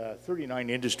 The 39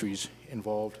 industries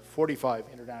involved, 45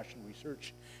 international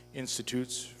research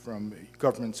institutes from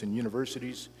governments and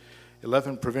universities,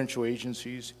 11 provincial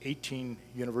agencies, 18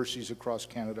 universities across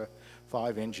Canada,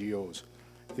 5 NGOs.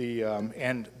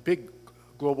 And big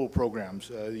global programs,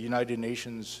 the United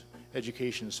Nations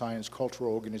Education, Science,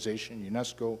 Cultural Organization,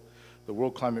 UNESCO, the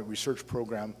World Climate Research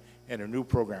Program, and a new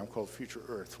program called Future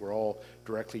Earth. We're all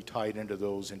directly tied into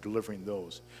those and delivering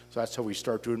those. So that's how we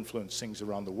start to influence things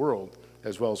around the world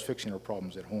as well as fixing our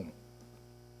problems at home.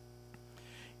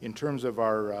 In terms of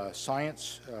our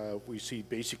science, we see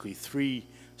basically 3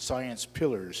 science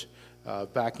pillars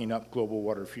backing up global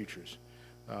water futures.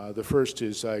 The first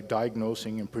is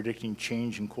diagnosing and predicting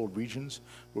change in cold regions,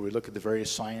 where we look at the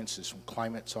various sciences, from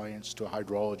climate science to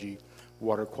hydrology,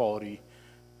 water quality,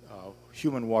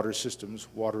 human water systems,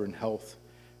 water and health.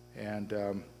 And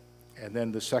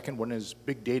then the second one is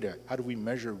big data. How do we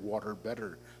measure water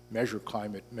better, measure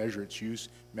climate, measure its use,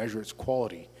 measure its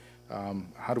quality?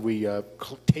 How do we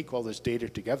take all this data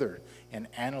together and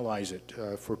analyze it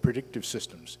for predictive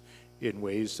systems in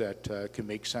ways that can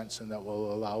make sense and that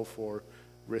will allow for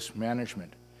risk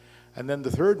management? And then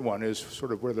the third one is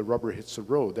sort of where the rubber hits the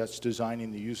road. That's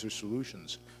designing the user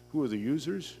solutions. Who are the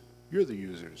users? You're the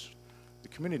users. The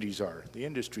communities are, the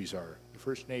industries are, the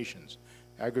First Nations,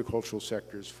 agricultural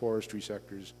sectors, forestry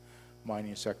sectors,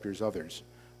 mining sectors, others,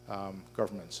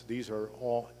 governments. These are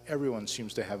all, everyone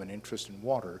seems to have an interest in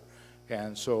water.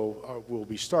 And so we'll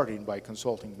be starting by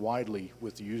consulting widely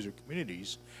with the user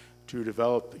communities to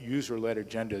develop user-led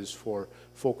agendas for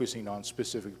focusing on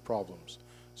specific problems.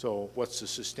 So what's the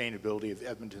sustainability of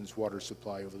Edmonton's water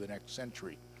supply over the next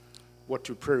century? What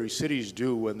do prairie cities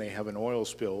do when they have an oil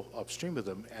spill upstream of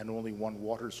them and only one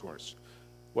water source?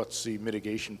 What's the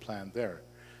mitigation plan there?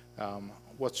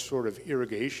 What sort of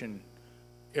irrigation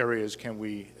areas can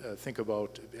we think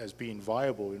about as being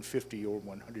viable in 50 or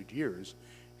 100 years?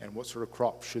 And what sort of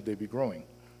crops should they be growing?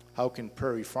 How can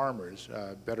prairie farmers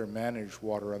better manage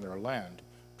water on their land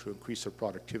to increase their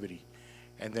productivity?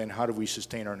 And then how do we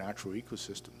sustain our natural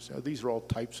ecosystems? Now, these are all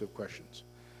types of questions.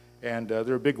 And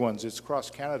there are big ones. It's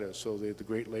across Canada, so the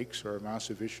Great Lakes are a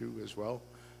massive issue as well.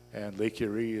 And Lake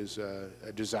Erie is a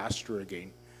disaster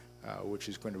again, which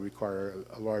is going to require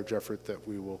a large effort that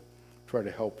we will try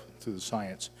to help through the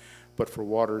science. But for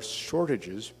water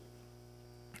shortages,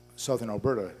 Southern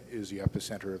Alberta is the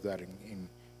epicenter of that in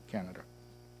Canada.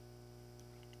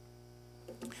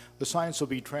 The science will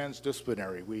be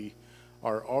transdisciplinary. We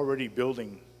are already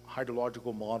building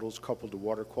hydrological models coupled to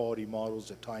water quality models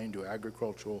that tie into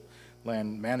agricultural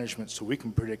land management so we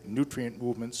can predict nutrient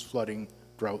movements, flooding,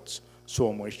 droughts,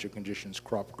 soil moisture conditions,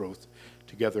 crop growth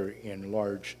together in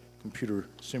large computer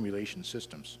simulation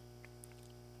systems.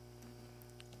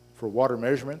 For water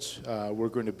measurements, we're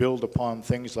going to build upon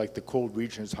things like the Cold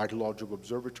Regions Hydrological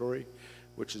Observatory,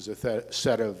 which is a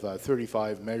set of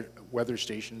 35 weather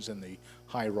stations in the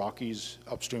high Rockies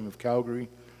upstream of Calgary,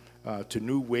 to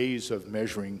new ways of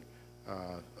measuring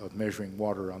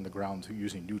water on the ground through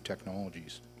using new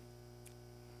technologies.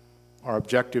 Our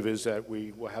objective is that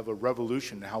we will have a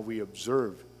revolution in how we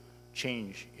observe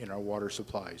change in our water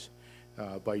supplies.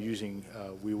 By using,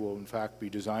 we will in fact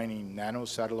be designing nano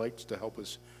satellites to help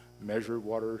us measure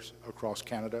waters across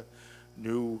Canada,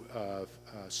 new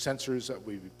sensors that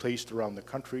will be placed around the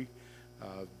country,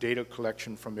 data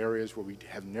collection from areas where we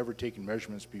have never taken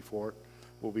measurements before.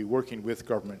 We'll be working with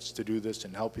governments to do this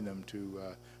and helping them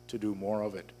to do more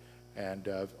of it, and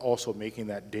also making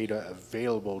that data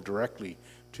available directly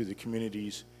to the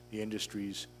communities, the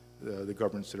industries, the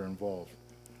governments that are involved.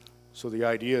 So the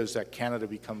idea is that Canada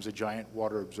becomes a giant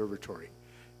water observatory,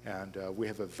 and we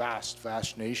have a vast,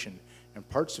 vast nation, and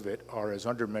parts of it are as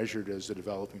undermeasured as the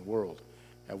developing world,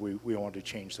 and we want to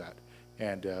change that.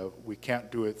 And we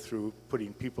can't do it through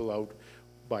putting people out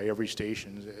by every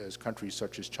station as countries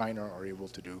such as China are able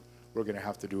to do. We're going to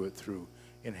have to do it through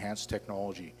enhanced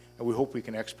technology, and we hope we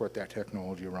can export that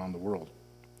technology around the world.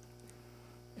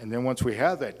 And then once we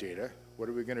have that data, what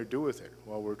are we going to do with it?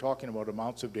 Well, we're talking about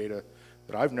amounts of data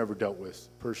that I've never dealt with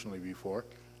personally before.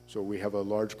 So we have a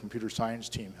large computer science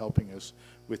team helping us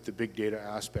with the big data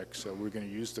aspects. We're going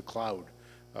to use the cloud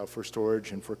for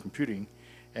storage and for computing,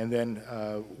 and then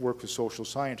work with social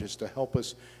scientists to help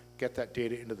us get that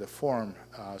data into the form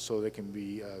so they can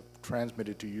be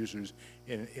transmitted to users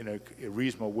in a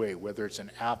reasonable way, whether it's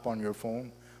an app on your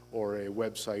phone or a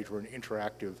website or an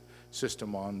interactive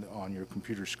system on your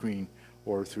computer screen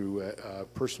or through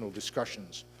personal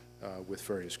discussions with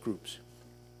various groups.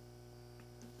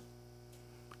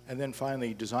 And then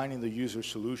finally, designing the user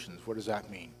solutions. What does that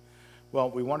mean? Well,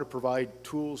 we want to provide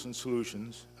tools and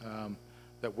solutions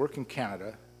that work in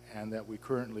Canada and that we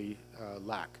currently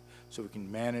lack, so we can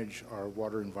manage our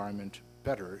water environment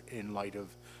better in light of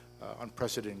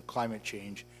unprecedented climate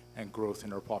change and growth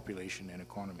in our population and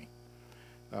economy.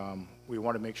 We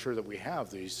want to make sure that we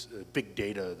have these big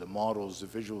data, the models, the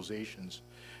visualizations,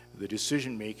 the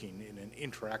decision-making in an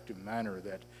interactive manner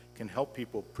that can help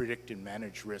people predict and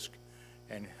manage risk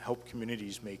and help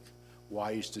communities make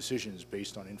wise decisions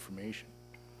based on information.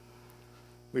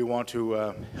 We want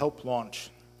to help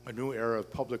launch a new era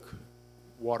of public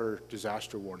water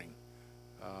disaster warning,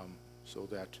 so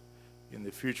that in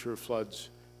the future floods,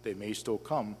 they may still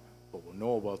come, but we'll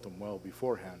know about them well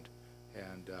beforehand,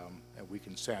 and we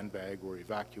can sandbag or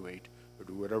evacuate or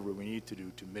do whatever we need to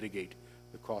do to mitigate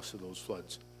the cost of those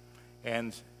floods.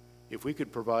 And if we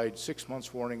could provide 6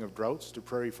 months warning of droughts to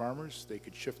prairie farmers, they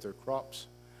could shift their crops,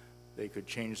 they could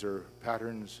change their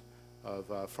patterns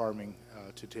of farming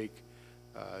to take,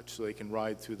 so they can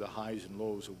ride through the highs and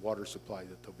lows of water supply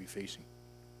that they'll be facing.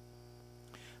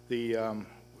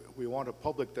 We want a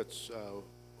public that's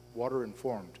water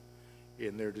informed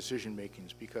in their decision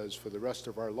makings, because for the rest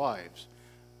of our lives,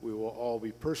 we will all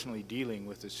be personally dealing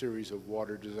with a series of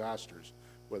water disasters,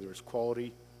 whether it's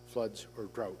quality, floods, or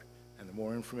drought. And the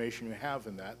more information you have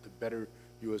in that, the better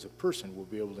you as a person will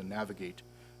be able to navigate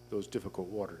those difficult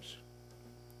waters.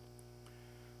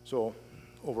 So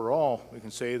overall, we can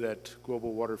say that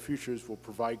Global Water Futures will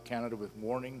provide Canada with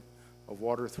warning of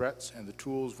water threats and the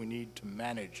tools we need to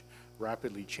manage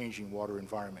rapidly changing water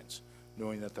environments,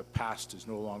 knowing that the past is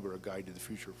no longer a guide to the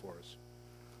future for us.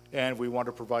 And we want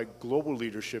to provide global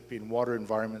leadership in water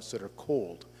environments that are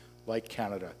cold, like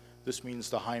Canada. This means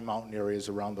the high mountain areas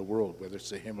around the world, whether it's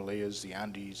the Himalayas, the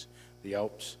Andes, the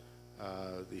Alps,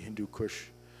 the Hindu Kush,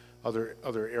 other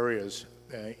areas.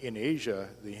 In Asia,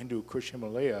 the Hindu Kush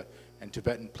Himalaya and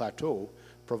Tibetan Plateau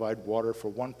provide water for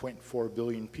 1.4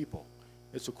 billion people.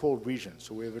 It's a cold region,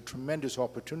 so we have a tremendous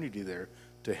opportunity there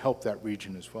to help that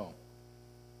region as well.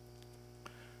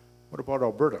 What about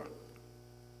Alberta?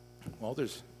 Well,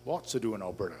 there's lots to do in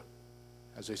Alberta.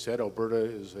 As I said, Alberta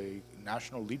is a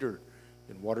national leader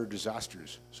in water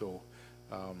disasters, so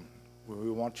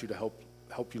we want you to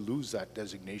help you lose that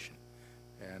designation.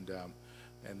 And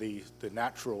the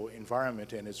natural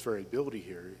environment and its variability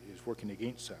here is working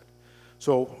against that.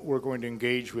 So we're going to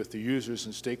engage with the users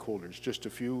and stakeholders, just a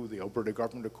few: the Alberta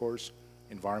government, of course,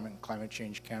 Environment and Climate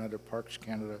Change Canada, Parks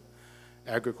Canada,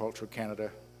 Agriculture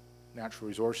Canada, Natural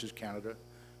Resources Canada,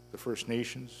 the First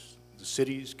Nations, the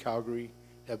cities, Calgary,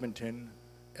 Edmonton,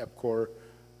 EPCOR,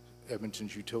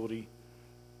 Edmonton's utility,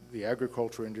 the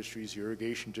agriculture industries, the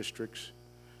irrigation districts,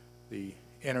 the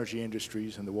energy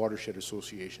industries, and the watershed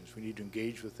associations. We need to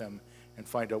engage with them and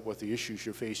find out what the issues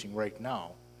you're facing right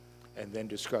now, and then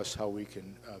discuss how we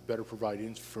can better provide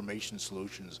information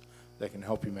solutions that can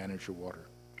help you manage your water.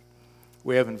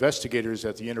 We have investigators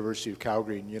at the University of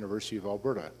Calgary and University of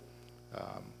Alberta,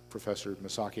 Professor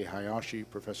Masaki Hayashi,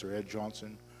 Professor Ed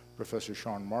Johnson, Professor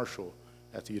Sean Marshall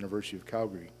at the University of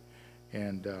Calgary,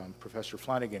 and Professor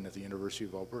Flanagan at the University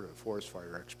of Alberta, forest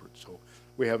fire expert. So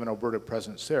we have an Alberta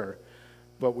presence there.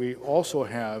 But we also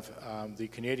have the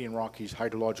Canadian Rockies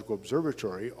Hydrological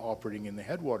Observatory operating in the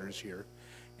headwaters here,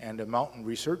 and a mountain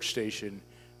research station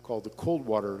called the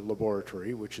Coldwater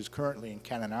Laboratory, which is currently in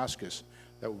Kananaskis,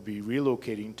 that will be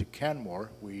relocating to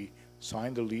Canmore. We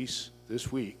signed the lease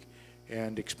this week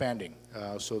and expanding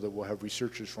so that we'll have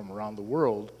researchers from around the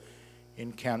world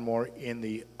in Canmore in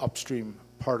the upstream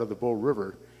part of the Bow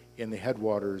River in the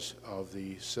headwaters of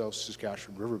the South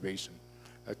Saskatchewan River Basin,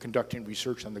 conducting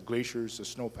research on the glaciers, the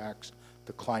snowpacks,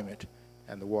 the climate,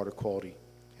 and the water quality.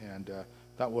 And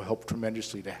that will help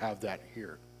tremendously to have that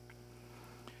here.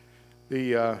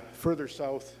 The further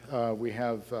south, we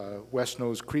have West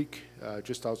Nose Creek,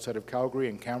 just outside of Calgary,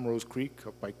 and Camrose Creek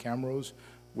up by Camrose,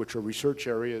 which are research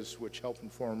areas which help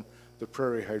inform the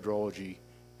prairie hydrology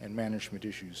and management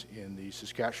issues in the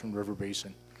Saskatchewan River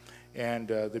Basin. And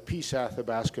the Peace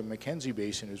Athabasca Mackenzie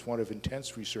Basin is one of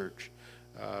intense research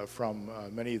from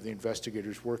many of the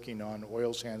investigators working on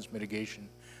oil sands mitigation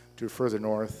to further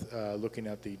north, looking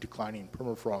at the declining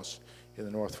permafrost in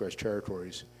the Northwest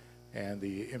Territories and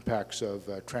the impacts of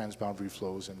transboundary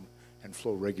flows and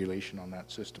flow regulation on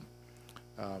that system.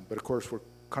 But of course,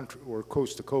 we're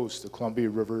coast to coast. The Columbia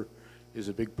River is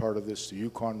a big part of this, the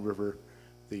Yukon River,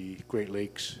 the Great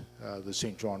Lakes, the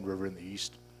St. John River in the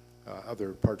east,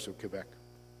 other parts of Quebec.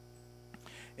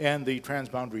 And the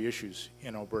transboundary issues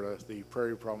in Alberta, the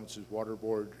Prairie Provinces Water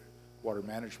Board Water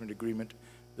Management Agreement,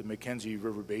 the Mackenzie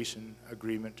River Basin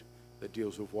Agreement that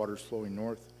deals with waters flowing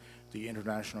north, the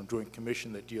International Joint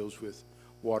Commission that deals with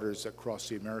waters that cross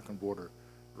the American border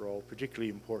are all particularly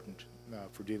important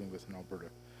for dealing with in Alberta.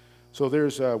 So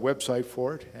there's a website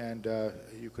for it, and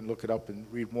you can look it up and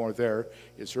read more there.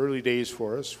 It's early days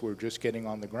for us. We're just getting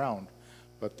on the ground.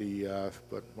 But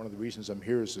one of the reasons I'm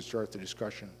here is to start the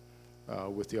discussion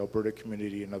with the Alberta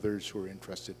community and others who are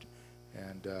interested.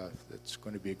 And it's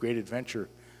going to be a great adventure.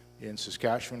 In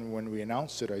Saskatchewan, when we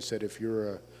announced it, I said, if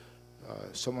you're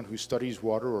someone who studies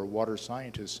water or a water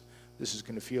scientist, this is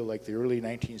going to feel like the early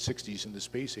 1960s in the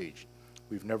space age.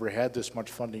 We've never had this much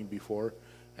funding before.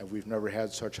 and we've never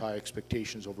had such high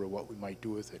expectations over what we might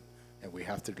do with it, and we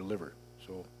have to deliver.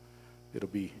 So it'll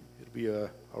be a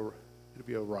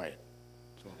riot.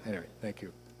 So anyway, thank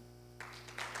you.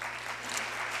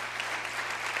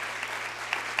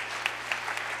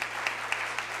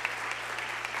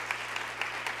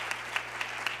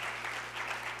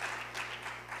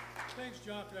 Thanks,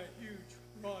 John, for that huge,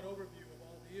 broad overview of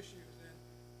all the issues. And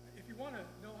if you want to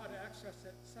know how to access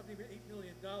that $78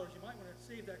 million, you might want to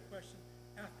save that question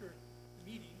after the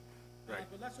meeting. Right.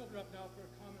 But let's open up now for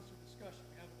comments or discussion.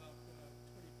 We have about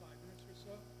 25 minutes or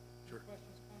so. Sure.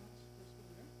 Questions, comments? First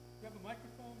over there. You have a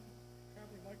microphone,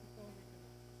 traveling microphone we can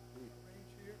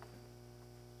arrange here.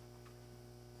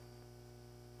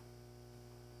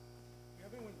 You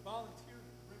have anyone volunteer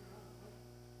to bring around the mic?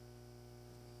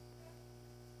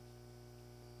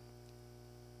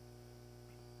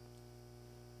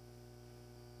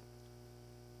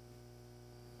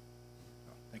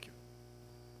 Thank you.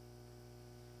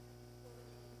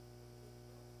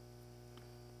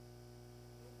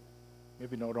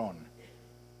 Maybe not on.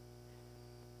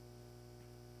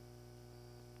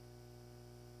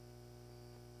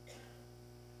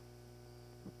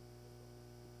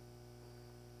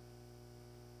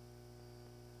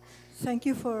 Thank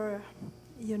you for,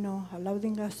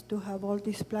 allowing us to have all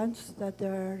these plans that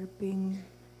are being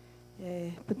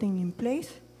putting in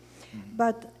place. Mm-hmm.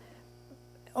 But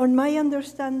on my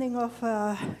understanding of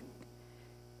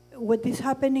what is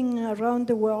happening around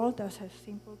the world, as a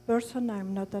simple person,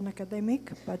 I'm not an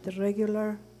academic, but a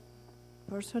regular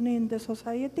person in the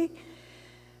society.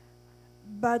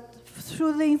 But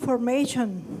through the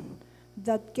information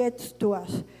that gets to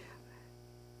us,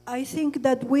 I think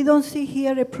that we don't see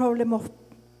here a problem of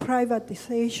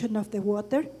privatization of the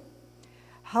water,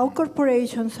 how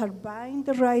corporations are buying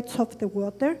the rights of the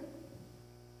water.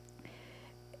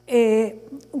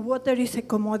 Water is a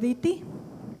commodity.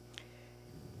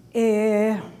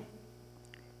 There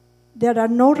are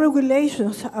no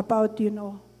regulations about, if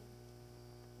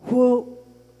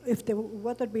the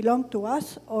water belongs to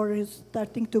us or is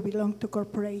starting to belong to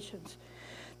corporations.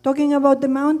 Talking about the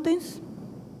mountains,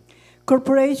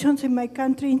 corporations in my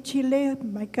country, in Chile,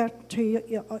 my country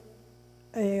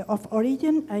of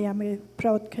origin, I am a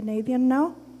proud Canadian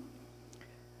now.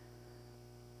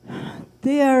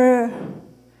 They're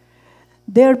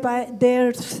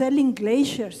selling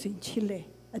glaciers in Chile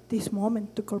at this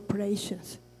moment to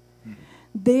corporations. Mm-hmm.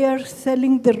 They are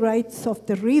selling the rights of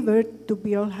the river to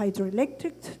build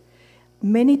hydroelectrics.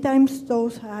 Many times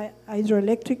those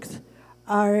hydroelectrics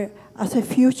are as a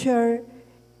future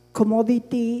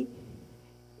commodity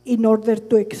in order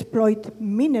to exploit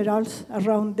minerals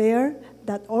around there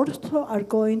that also are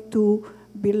going to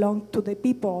belong to the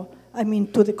people,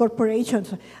 to the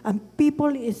corporations. And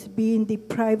people is being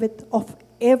deprived of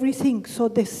everything. So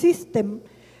the system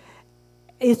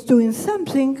is doing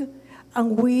something,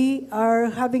 and we are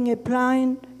having a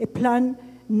plan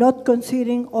not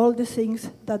considering all the things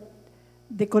that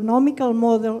the economical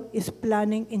model is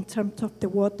planning in terms of the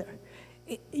water.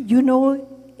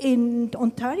 In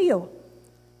Ontario,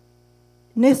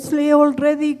 Nestle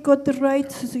already got the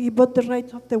rights, he bought the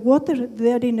rights of the water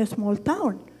there in a small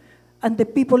town. And the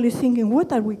people is thinking,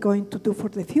 what are we going to do for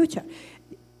the future?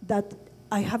 That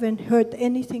I haven't heard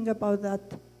anything about that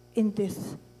in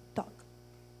this talk.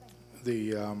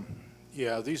 These are,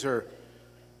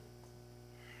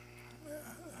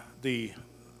 the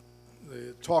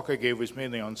talk I gave was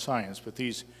mainly on science, but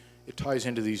it ties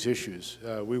into these issues.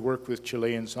 We work with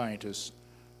Chilean scientists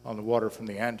on the water from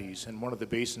the Andes, and one of the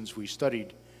basins we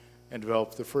studied and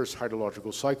developed the first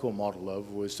hydrological cycle model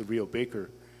of was the Rio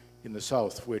Baker in the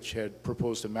south, which had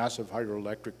proposed a massive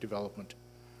hydroelectric development.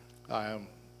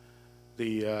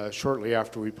 Shortly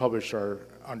after we published our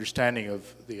understanding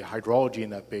of the hydrology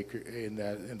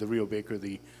in the Rio Baker,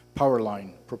 the power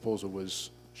line proposal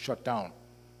was shut down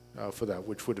for that,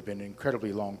 which would have been an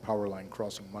incredibly long power line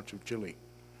crossing much of Chile.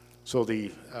 So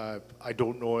I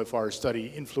don't know if our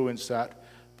study influenced that,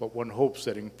 but one hopes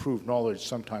that improved knowledge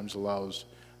sometimes allows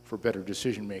for better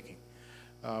decision making.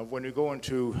 When you go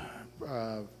into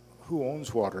who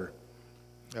owns water,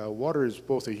 water is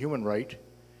both a human right,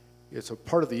 it's a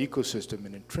part of the ecosystem,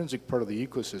 an intrinsic part of the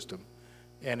ecosystem,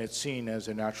 and it's seen as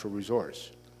a natural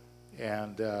resource.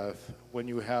 And when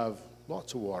you have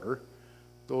lots of water,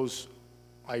 those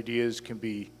ideas can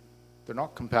be, they're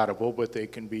not compatible, but they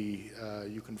can be,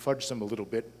 you can fudge them a little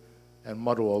bit and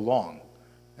muddle along.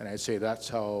 And I'd say that's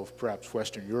how perhaps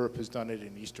Western Europe has done it,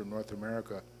 in Eastern North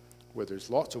America, where there's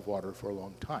lots of water for a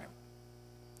long time.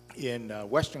 In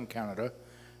Western Canada,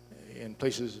 in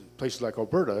places like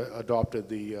Alberta, adopted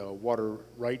the water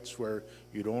rights where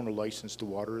you'd own a license to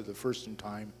water the first in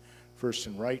time first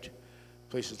and right.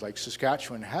 Places like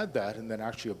Saskatchewan had that and then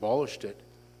actually abolished it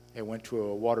and went to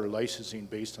a water licensing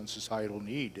based on societal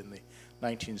need in the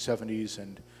 1970s,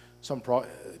 and some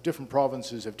different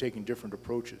provinces have taken different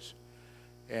approaches.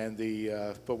 And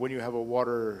but when you have a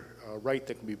water right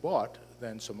that can be bought,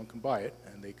 then someone can buy it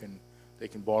and they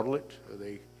can bottle it, or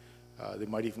they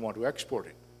might even want to export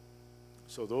it.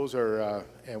 So those are,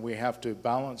 and we have to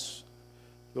balance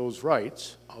those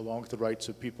rights along with the rights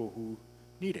of people who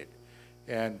need it.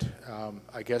 And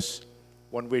I guess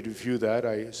one way to view that,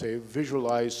 I say,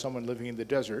 visualize someone living in the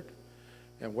desert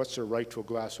and what's their right to a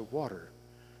glass of water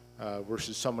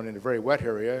versus someone in a very wet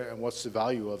area, and what's the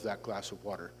value of that glass of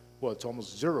water? Well, it's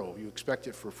almost zero. You expect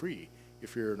it for free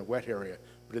if you're in a wet area,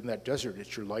 but in that desert,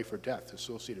 it's your life or death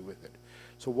associated with it.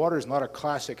 So water is not a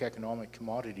classic economic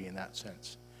commodity in that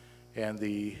sense. And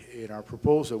in our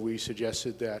proposal, we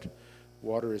suggested that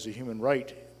water as a human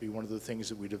right be one of the things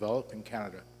that we develop in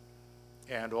Canada.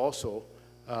 And also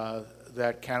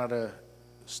that Canada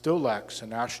still lacks a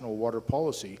national water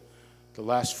policy. The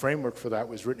last framework for that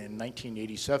was written in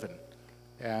 1987,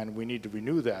 and we need to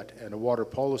renew that, and a water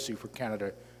policy for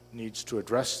Canada needs to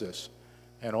address this,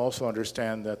 and also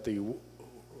understand that the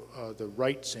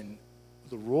rights and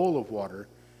the role of water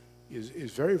is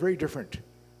very, very different.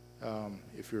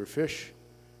 If you're a fish,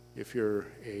 if you're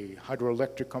a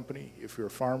hydroelectric company, if you're a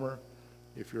farmer,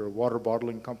 if you're a water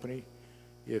bottling company,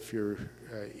 if you're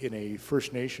in a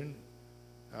First Nation,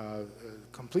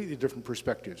 completely different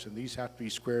perspectives, and these have to be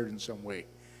squared in some way.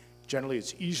 Generally,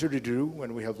 it's easier to do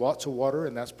when we have lots of water,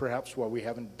 and that's perhaps why we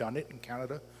haven't done it in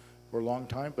Canada for a long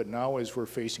time, but now as we're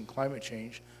facing climate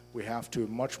change, we have to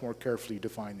much more carefully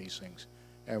define these things.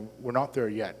 And we're not there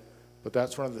yet, but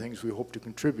that's one of the things we hope to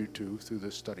contribute to through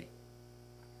this study.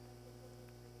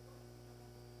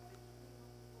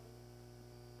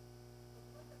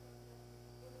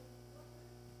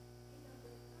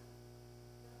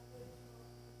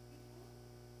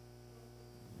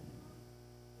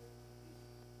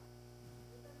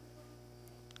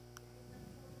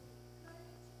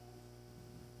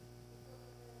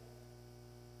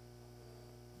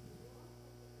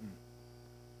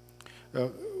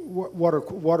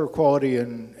 Water quality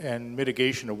and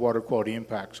mitigation of water quality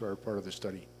impacts are part of the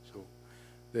study. So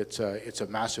it's a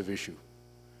massive issue.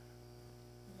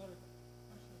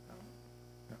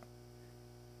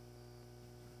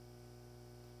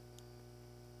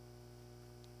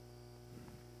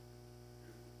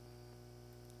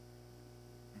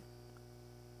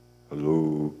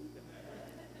 Hello.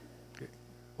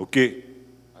 Okay.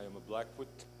 I am a Blackfoot.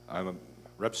 I'm a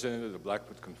representative of the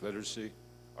Blackfoot Confederacy.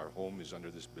 Our home is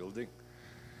under this building.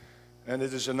 And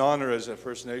it is an honor as a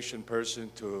First Nation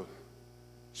person to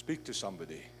speak to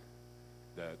somebody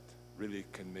that really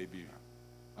can maybe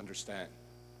understand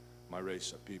my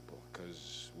race of people,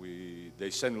 because they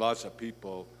send lots of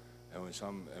people,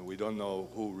 and we don't know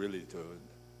who really to.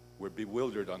 We're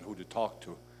bewildered on who to talk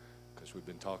to, because we've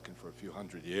been talking for a few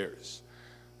hundred years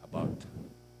about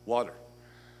water.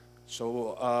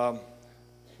 So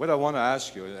what I want to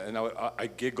ask you, and I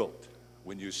giggled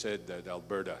when you said that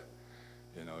Alberta,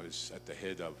 is at the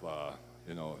head of,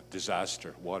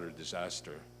 disaster, water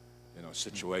disaster,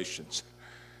 situations.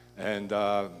 And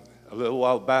a little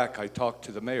while back, I talked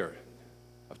to the mayor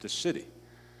of the city,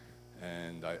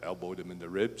 and I elbowed him in the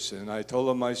ribs, and I told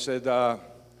him, I said, I'm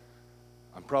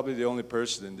probably the only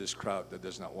person in this crowd that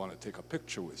does not want to take a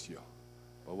picture with you.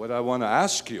 But what I want to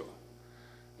ask you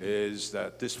is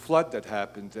that this flood that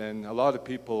happened, and a lot of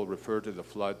people refer to the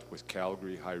flood with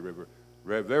Calgary, High River.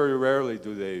 Very rarely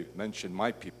do they mention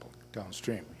my people.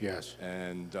 Downstream, yes.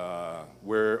 And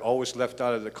we're always left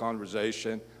out of the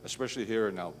conversation, especially here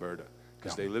in Alberta,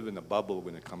 because they live in a bubble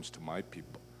when it comes to my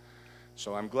people.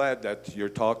 So I'm glad that you're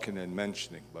talking and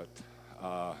mentioning, but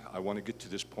I want to get to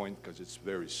this point because it's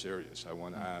very serious. I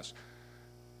want to ask,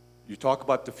 you talk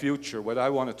about the future. What I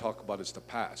want to talk about is the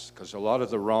past, because a lot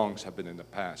of the wrongs have been in the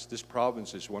past. This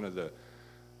province is one of the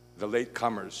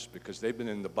latecomers, because they've been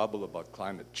in the bubble about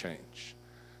climate change.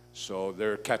 So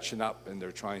they're catching up and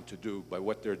they're trying to do, but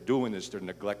what they're doing is they're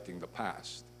neglecting the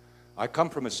past. I come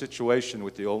from a situation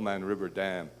with the Oldman River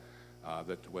Dam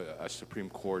that a Supreme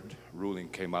Court ruling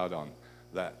came out on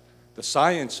that. The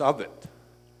science of it,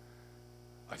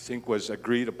 I think, was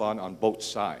agreed upon on both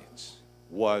sides,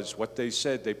 was what they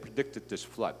said. They predicted this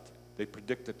flood. They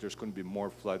predicted there's going to be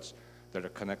more floods that are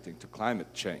connecting to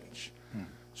climate change.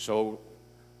 So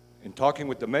in talking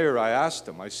with the mayor, I asked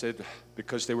them, I said,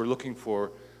 because they were looking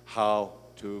for how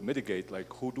to mitigate,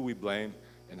 like who do we blame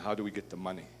and how do we get the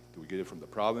money? Do we get it from the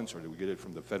province or do we get it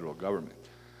from the federal government?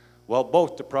 Well,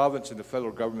 both the province and the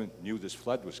federal government knew this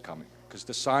flood was coming because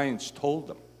the science told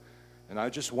them. And I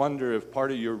just wonder if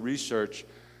part of your research,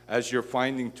 as you're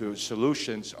finding to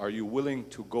solutions, are you willing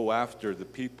to go after the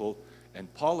people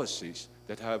and policies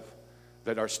that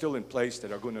are still in place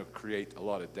that are going to create a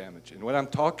lot of damage? And what I'm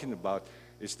talking about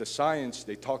is the science.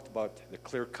 They talked about the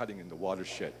clear cutting in the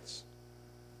watersheds.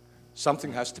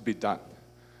 Something has to be done.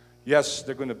 Yes,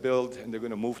 they're going to build and they're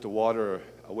going to move the water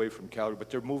away from Calgary, but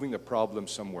they're moving the problem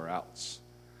somewhere else.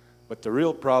 But the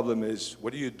real problem is,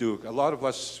 what do you do? A lot of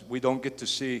us, we don't get to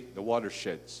see the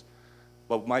watersheds.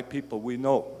 But my people, we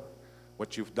know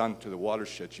what you've done to the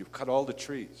watersheds. You've cut all the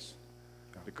trees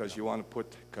because you want to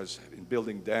because in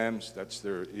building dams, that's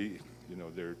their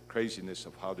craziness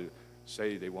of how to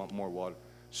say they want more water.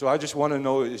 So I just want to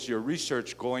know, is your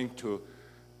research going to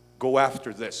go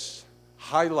after this?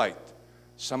 Highlight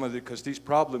some of because these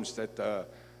problems that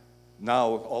now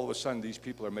all of a sudden these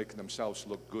people are making themselves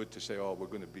look good to say, oh, we're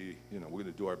going to be, we're going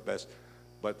to do our best.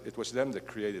 But it was them that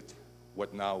created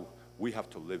what now we have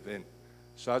to live in.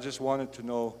 So I just wanted to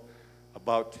know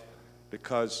about,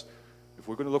 because if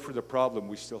we're going to look for the problem,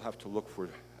 we still have to look for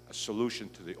a solution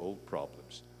to the old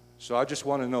problems. So I just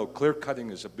want to know, clear cutting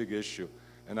is a big issue.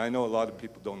 And I know a lot of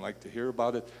people don't like to hear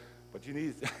about it, but you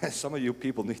need, some of you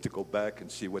people need to go back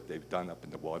and see what they've done up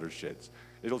in the watersheds.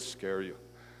 It'll scare you.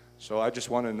 So I just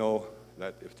want to know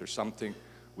that if there's something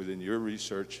within your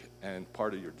research and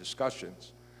part of your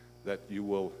discussions that you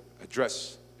will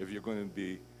address if you're going to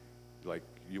be, like,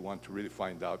 you want to really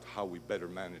find out how we better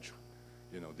manage,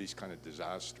 these kind of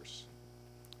disasters.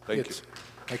 Thank you.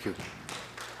 Thank you.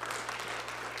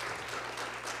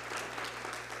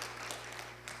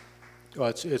 Well,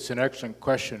 it's an excellent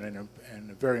question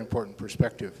and a very important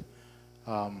perspective.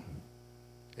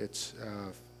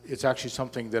 It's actually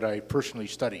something that I personally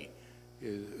study,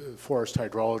 is forest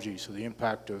hydrology, so the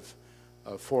impact of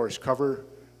forest cover,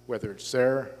 whether it's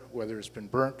there, whether it's been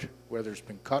burnt, whether it's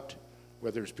been cut,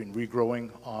 whether it's been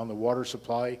regrowing on the water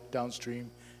supply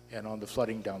downstream and on the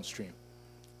flooding downstream.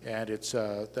 And it's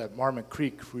that Marmot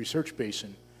Creek Research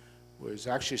Basin was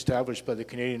actually established by the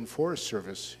Canadian Forest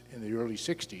Service in the early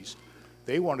 60s.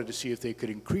 They wanted to see if they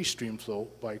could increase stream flow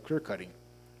by clear cutting.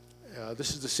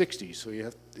 This is the 60s, so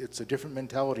it's a different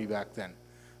mentality back then.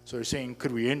 So they're saying,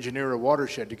 could we engineer a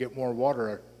watershed to get more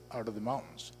water out of the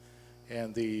mountains?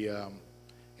 And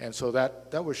so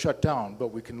that was shut down, but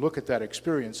we can look at that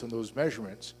experience and those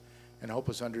measurements and help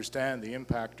us understand the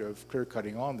impact of clear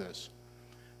cutting on this.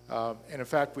 And in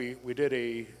fact, we did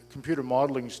a computer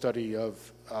modeling study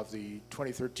of the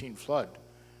 2013 flood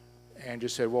and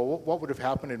just said, well, what would have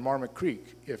happened in Marmot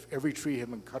Creek if every tree had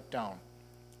been cut down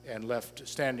and left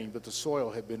standing, but the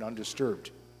soil had been undisturbed?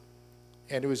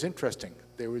 And it was interesting.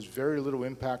 There was very little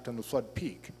impact on the flood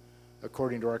peak,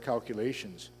 according to our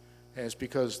calculations. And it's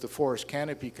because the forest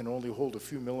canopy can only hold a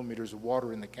few millimeters of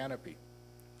water in the canopy.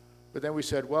 But then we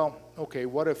said, well, okay,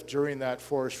 what if during that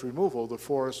forest removal, the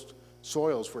forest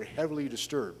soils were heavily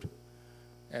disturbed?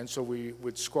 And so we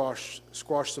would squash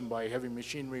them by heavy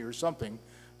machinery or something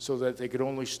so that they could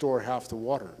only store half the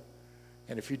water.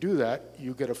 And if you do that,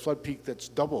 you get a flood peak that's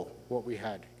double what we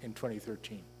had in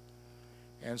 2013.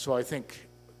 And so I think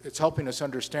it's helping us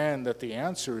understand that the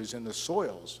answer is in the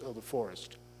soils of the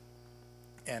forest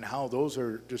and how those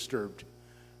are disturbed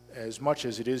as much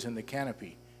as it is in the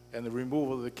canopy. And the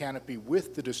removal of the canopy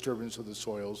with the disturbance of the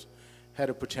soils had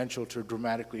a potential to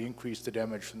dramatically increase the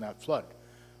damage from that flood.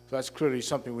 So that's clearly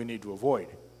something we need to avoid.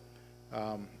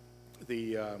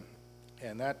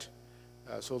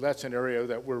 So that's an area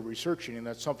that we're researching, and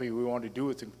that's something we want to do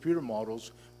with the computer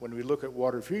models. When we look at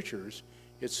water futures,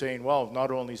 it's saying, well,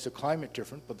 not only is the climate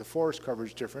different, but the forest cover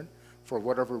is different for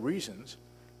whatever reasons.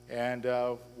 And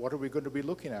what are we going to be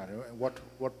looking at? And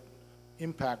what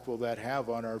impact will that have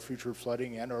on our future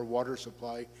flooding and our water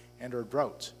supply and our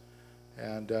droughts?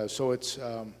 And so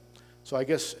I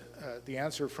guess the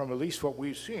answer from at least what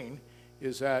we've seen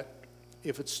is that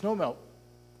if it's snowmelt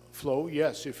flow,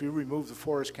 yes, if you remove the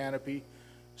forest canopy,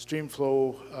 stream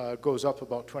flow goes up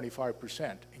about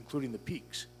 25%, including the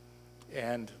peaks.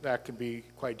 And that can be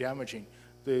quite damaging.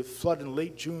 The flood in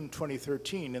late June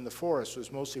 2013 in the forest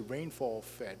was mostly rainfall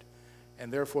fed,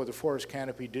 and therefore the forest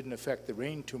canopy didn't affect the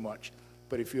rain too much.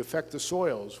 But if you affect the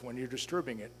soils when you're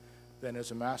disturbing it, then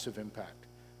it's a massive impact.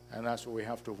 And that's what we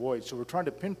have to avoid. So we're trying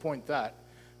to pinpoint that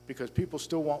because people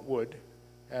still want wood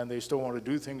and they still want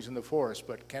to do things in the forest,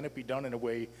 but can it be done in a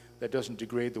way that doesn't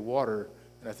degrade the water?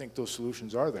 And I think those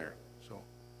solutions are there. So.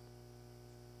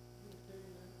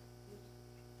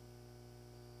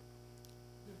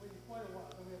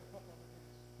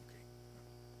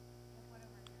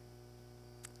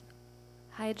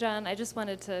 Hi, John. I just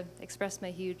wanted to express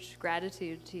my huge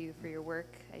gratitude to you for your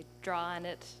work. I draw on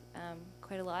it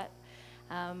quite a lot.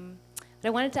 But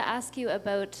I wanted to ask you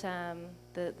about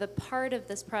the part of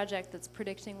this project that's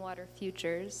predicting water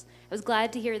futures. I was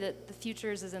glad to hear that the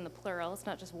futures is in the plural. It's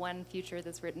not just one future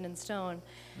that's written in stone.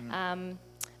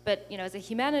 But as a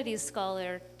humanities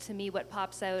scholar, to me what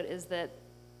pops out is that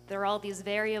there are all these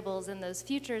variables in those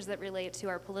futures that relate to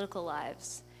our political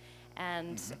lives.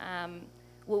 And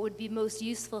what would be most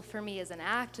useful for me as an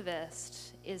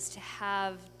activist is to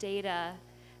have data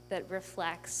that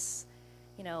reflects,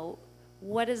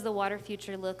 what does the water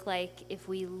future look like if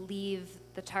we leave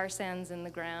the tar sands in the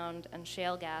ground and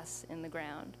shale gas in the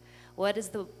ground? What does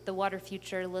the water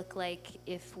future look like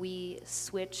if we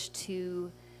switch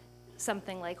to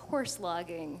something like horse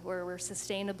logging, where we're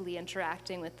sustainably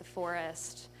interacting with the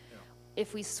forest?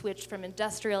 If we switch from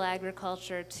industrial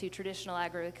agriculture to traditional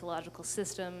agroecological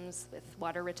systems with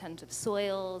water retentive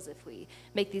soils, if we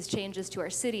make these changes to our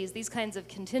cities, these kinds of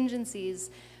contingencies,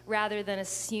 rather than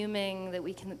assuming that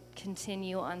we can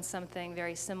continue on something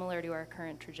very similar to our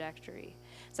current trajectory.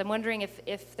 So I'm wondering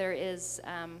if there is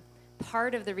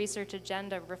part of the research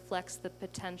agenda reflects the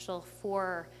potential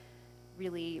for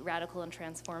really radical and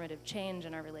transformative change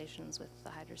in our relations with the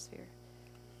hydrosphere.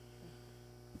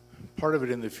 Part of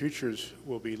it in the futures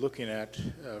will be looking at,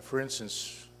 for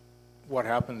instance, what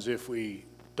happens if we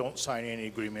don't sign any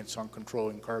agreements on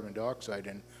controlling carbon dioxide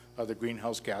and other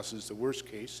greenhouse gases, the worst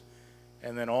case.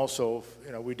 And then also,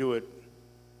 we do it,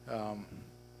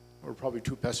 we're probably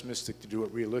too pessimistic to do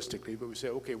it realistically, but we say,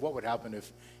 okay, what would happen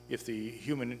if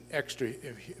the extra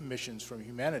emissions from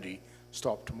humanity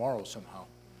stopped tomorrow somehow?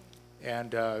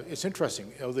 And it's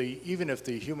interesting, even if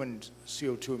the human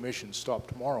CO2 emissions stop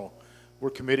tomorrow, we're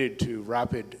committed to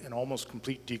rapid and almost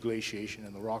complete deglaciation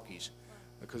in the Rockies,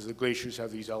 because the glaciers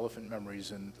have these elephant memories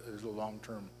and there's a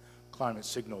long-term climate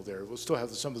signal there. We'll still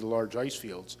have some of the large ice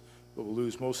fields, but we'll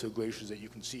lose most of the glaciers that you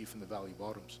can see from the valley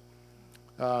bottoms.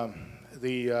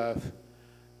 There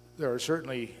are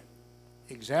certainly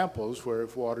examples where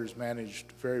if water is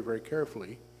managed very, very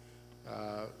carefully,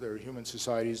 there are human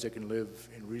societies that can live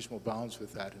in reasonable bounds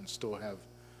with that and still have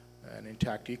an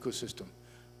intact ecosystem.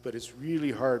 But it's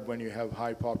really hard when you have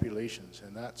high populations,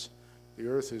 and the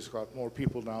Earth has got more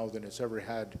people now than it's ever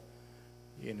had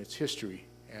in its history,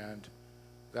 and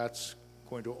that's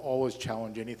going to always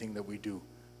challenge anything that we do.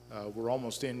 We're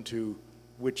almost into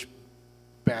which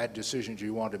bad decisions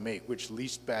you want to make, which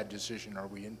least bad decision are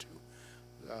we into.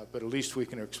 But at least we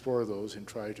can explore those and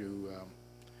try to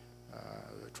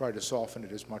soften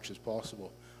it as much as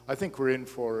possible. I think we're in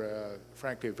for,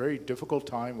 frankly, a very difficult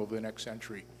time over the next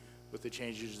century with the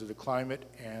changes to the climate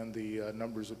and the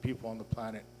numbers of people on the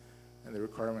planet and the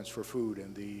requirements for food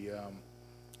and the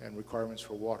requirements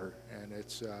for water. And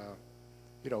it's,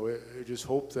 I just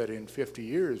hope that in 50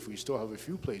 years we still have a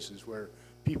few places where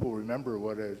people remember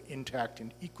what an intact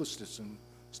ecosystem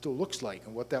still looks like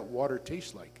and what that water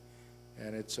tastes like.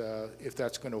 And it's, if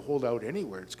that's going to hold out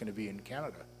anywhere, it's going to be in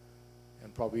Canada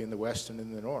and probably in the West and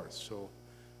in the North. So,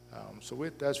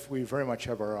 we very much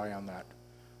have our eye on that.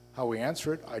 How we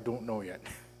answer it, I don't know yet.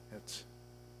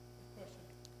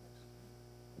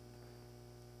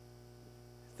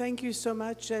 Thank you so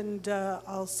much, and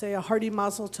I'll say a hearty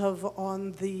mazel tov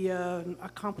on the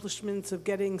accomplishments of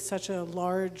getting such a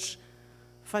large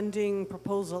funding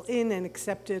proposal in and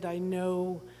accepted. I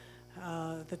know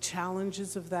the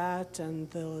challenges of that and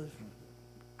the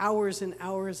hours and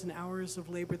hours and hours of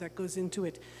labor that goes into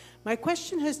it. My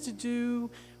question has to do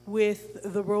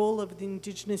with the role of the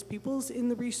Indigenous peoples in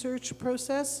the research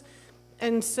process.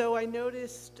 And so I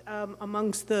noticed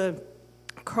amongst the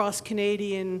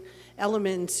cross-Canadian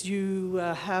elements, you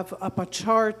have up a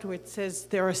chart where it says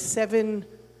there are 7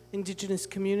 Indigenous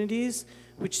communities,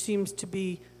 which seems to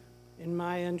be, in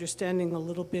my understanding, a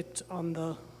little bit on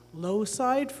the low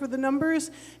side for the numbers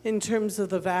in terms of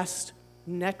the vast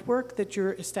network that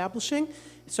you're establishing.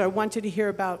 So I wanted to hear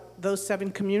about those 7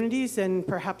 communities and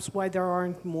perhaps why there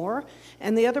aren't more.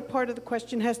 And the other part of the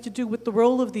question has to do with the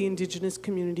role of the Indigenous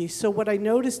community. So what I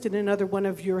noticed in another one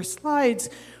of your slides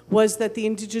was that the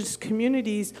Indigenous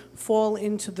communities fall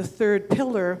into the 3rd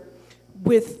pillar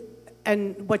with,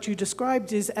 and what you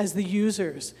described is as the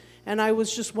users. And I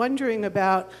was just wondering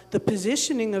about the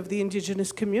positioning of the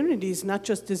Indigenous communities, not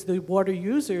just as the water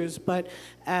users, but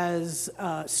as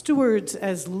stewards,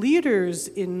 as leaders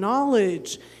in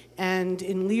knowledge, and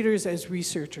in leaders as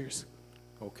researchers.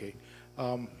 Okay.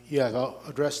 Yeah, I'll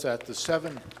address that. The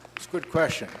 7, it's a good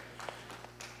question.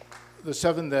 The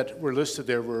 7 that were listed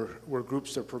there were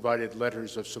groups that provided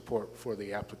letters of support for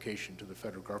the application to the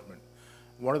federal government.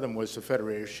 One of them was the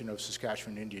Federation of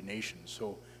Saskatchewan Indian Nations,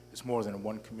 so it's more than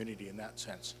one community in that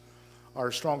sense. Our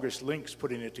strongest links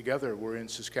putting it together were in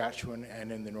Saskatchewan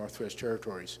and in the Northwest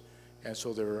Territories. And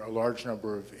so there are a large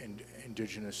number of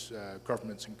indigenous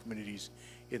governments and communities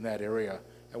in that area,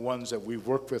 and ones that we've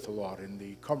worked with a lot in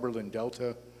the Cumberland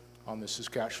Delta, on the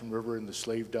Saskatchewan River in the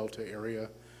Slave Delta area,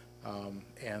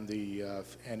 and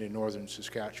in northern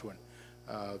Saskatchewan.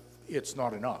 It's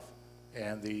not enough,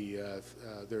 and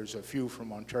there's a few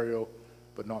from Ontario,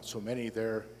 but not so many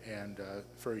there, and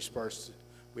very sparse.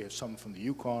 We have some from the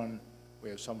Yukon, we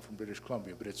have some from British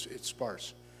Columbia, but it's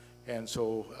sparse. And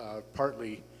so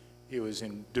partly it was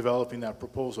in developing that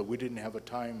proposal, we didn't have a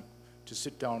time to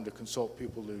sit down to consult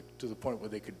people to the point where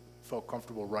they felt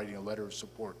comfortable writing a letter of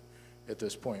support at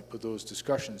this point, but those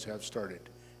discussions have started,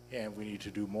 and we need to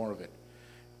do more of it.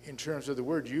 In terms of the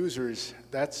word users,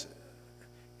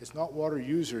 it's not water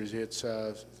users, it's,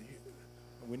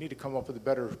 we need to come up with a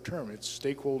better term. It's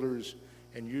stakeholders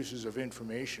and users of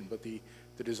information, but the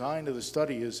design of the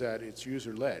study is that it's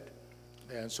user-led.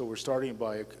 And so we're starting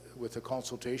with a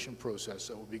consultation process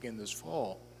that will begin this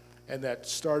fall. And that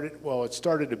started, well, it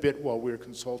started a bit while we were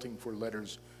consulting for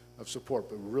letters of support,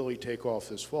 but will really take off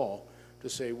this fall to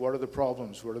say, what are the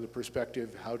problems, what are the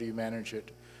perspective, how do you manage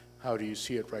it, how do you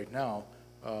see it right now,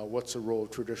 what's the role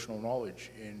of traditional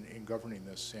knowledge in governing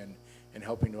this and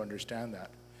helping to understand that.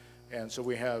 And so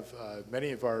we have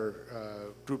many of our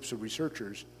groups of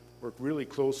researchers work really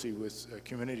closely with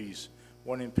communities.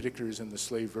 One in particular is in the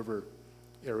Slave River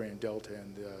area and Delta,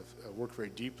 and work very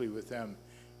deeply with them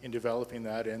in developing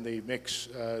that, and they mix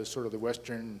sort of the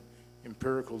Western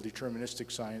empirical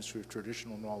deterministic science with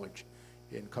traditional knowledge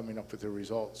in coming up with the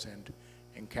results. And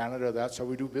in Canada, that's how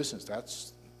we do business.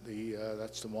 That's the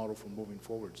model for moving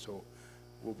forward. So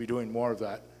we'll be doing more of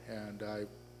that, and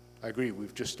I agree,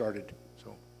 we've just started.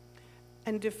 So.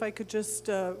 And if I could just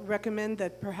recommend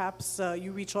that perhaps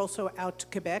you reach also out to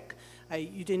Quebec.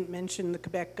 You didn't mention the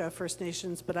Quebec First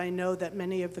Nations, but I know that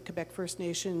many of the Quebec First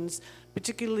Nations,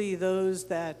 particularly those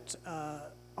that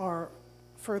are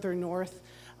further north,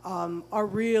 are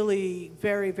really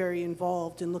very, very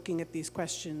involved in looking at these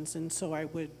questions. And so I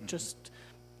would just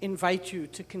invite you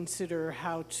to consider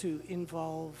how to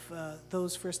involve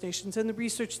those First Nations and the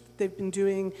research that they've been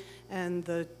doing and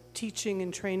the teaching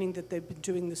and training that they've been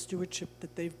doing, the stewardship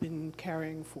that they've been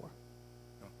carrying for.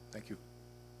 Oh, thank you.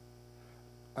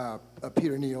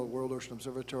 Peter Neal, World Ocean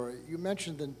Observatory. You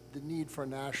mentioned the need for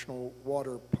national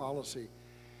water policy.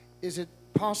 Is it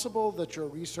possible that your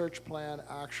research plan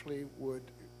actually would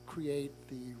create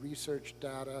the research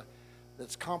data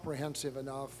that's comprehensive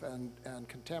enough and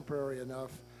contemporary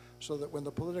enough so that when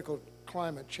the political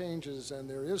climate changes and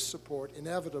there is support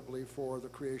inevitably for the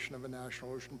creation of a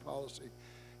national ocean policy,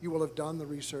 you will have done the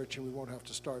research and we won't have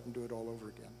to start and do it all over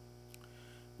again?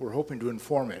 We're hoping to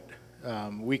inform it.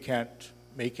 We can't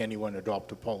make anyone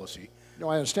adopt a policy. No,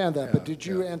 I understand that, but did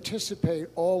you anticipate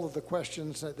all of the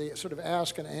questions that they sort of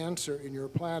ask and answer in your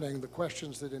planning, the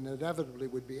questions that inevitably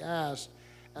would be asked,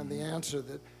 and the answer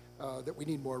that we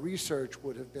need more research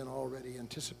would have been already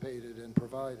anticipated and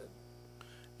provided?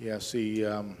 Yes,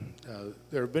 there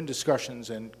have been discussions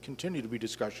and continue to be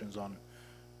discussions on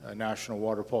national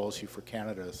water policy for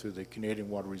Canada through the Canadian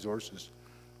Water Resources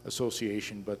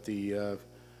Association, but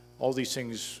all these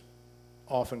things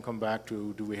often come back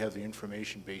to, do we have the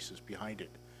information basis behind it?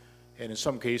 And in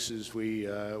some cases, we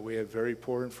have very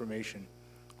poor information.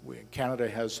 Canada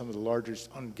has some of the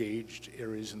largest ungauged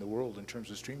areas in the world in terms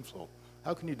of stream flow.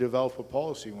 How can you develop a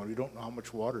policy when we don't know how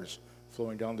much water is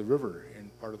flowing down the river in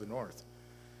part of the north?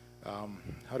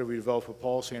 How do we develop a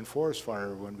policy on forest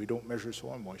fire when we don't measure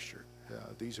soil moisture?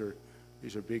 These are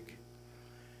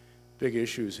big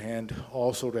issues, and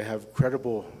also to have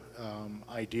credible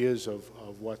ideas of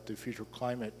what the future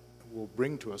climate will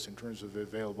bring to us in terms of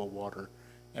available water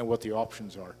and what the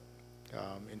options are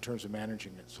in terms of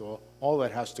managing it. So all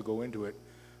that has to go into it.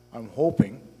 I'm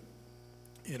hoping,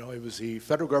 you know, it was the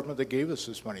federal government that gave us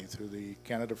this money through the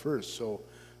Canada First, so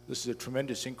this is a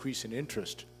tremendous increase in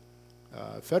interest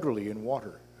federally in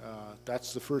water.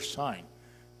 That's the first sign,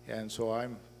 and so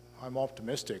I'm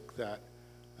optimistic that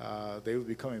they will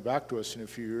be coming back to us in a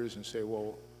few years and say,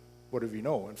 well, what do you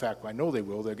know? In fact, I know they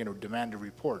will. They're going to demand a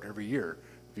report every year.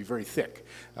 It'll be very thick.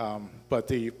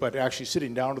 But actually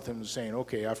sitting down with them and saying,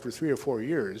 okay, after 3 or 4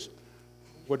 years,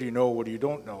 what do you know, what do you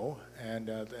don't know,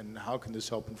 and how can this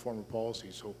help inform a policy?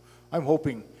 So I'm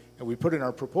hoping, and we put in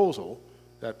our proposal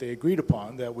that they agreed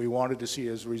upon, that we wanted to see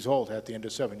as a result at the end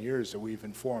of 7 years that we've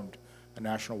informed a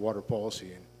national water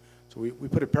policy. And so we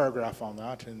put a paragraph on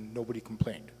that, and nobody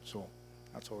complained. So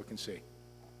that's all I can say.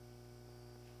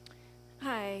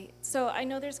 Hi. So I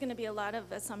know there's going to be a lot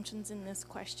of assumptions in this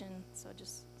question, so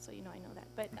just so you know, I know that.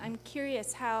 But I'm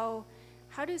curious, how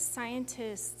do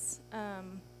scientists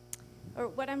or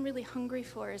what I'm really hungry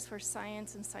for is for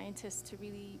science and scientists to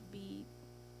really be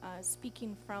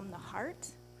speaking from the heart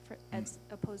as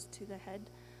opposed to the head.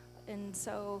 And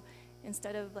so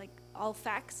instead of like all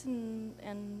facts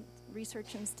and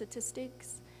research and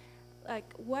statistics,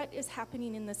 like what is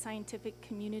happening in the scientific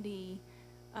community?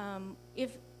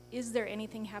 Is there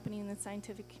anything happening in the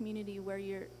scientific community where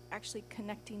you're actually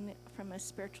connecting from a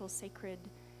spiritual sacred,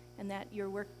 and that your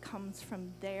work comes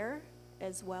from there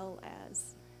as well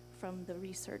as from the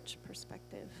research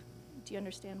perspective? Do you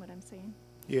understand what I'm saying?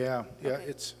 Yeah, Okay.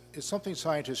 it's something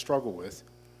scientists struggle with,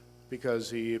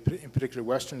 because in particular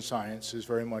Western science is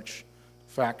very much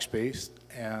facts-based,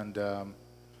 and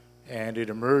it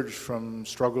emerged from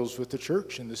struggles with the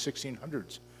church in the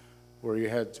 1600s, where you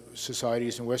had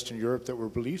societies in Western Europe that were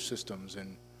belief systems,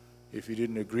 and if you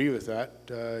didn't agree with that,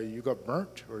 you got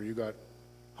burnt or you got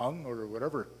hung or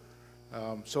whatever.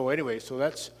 So anyway,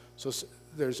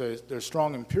 there's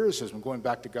strong empiricism going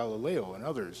back to Galileo and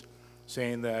others,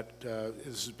 saying that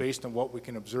this is based on what we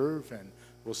can observe, and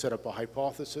we'll set up a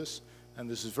hypothesis, and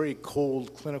this is a very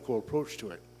cold clinical approach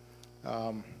to it.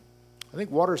 I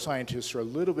think water scientists are a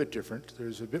little bit different.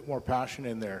 There's a bit more passion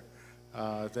in there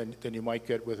than you might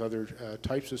get with other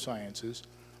types of sciences.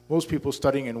 Most people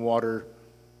studying in water,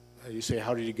 you say,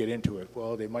 how did you get into it?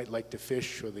 Well, they might like to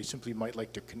fish, or they simply might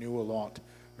like to canoe a lot,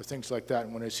 or things like that.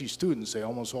 And when I see students, they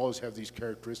almost always have these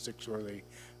characteristics, or they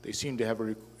seem to have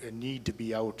a need to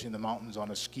be out in the mountains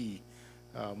on a ski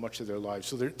much of their lives.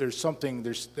 So there's something,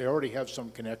 they already have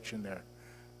some connection there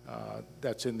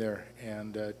that's in there,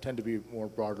 and tend to be more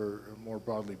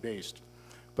broadly based.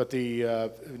 But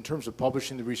in terms of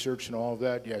publishing the research and all of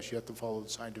that, yes, you have to follow the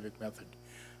scientific method.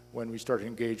 When we start to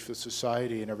engage with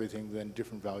society and everything, then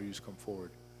different values come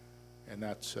forward. And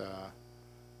that's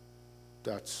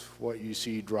what you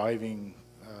see driving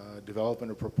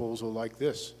development of proposal like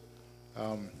this.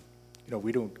 You know,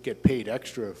 we don't get paid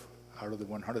extra out of the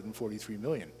 143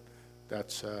 million.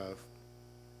 That's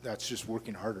just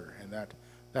working harder, and that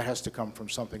has to come from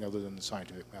something other than the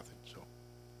scientific method. So.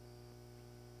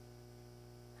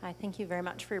 Hi, thank you very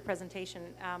much for your presentation.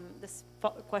 This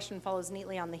question follows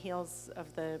neatly on the heels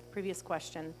of the previous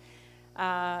question.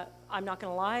 I'm not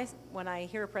going to lie, when I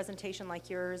hear a presentation like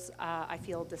yours, I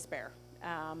feel despair.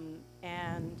 I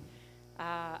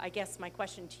guess my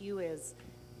question to you is,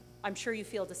 I'm sure you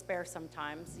feel despair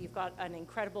sometimes. You've got an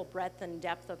incredible breadth and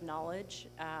depth of knowledge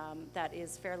that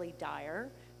is fairly dire.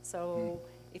 So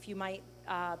if you might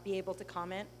be able to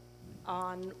comment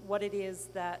on what it is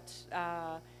that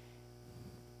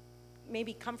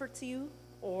maybe comforts you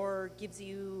or gives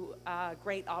you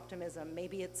great optimism.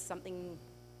 Maybe it's something,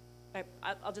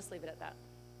 I'll just leave it at that.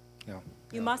 Yeah.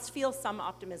 You must feel some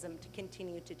optimism to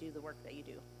continue to do the work that you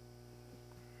do.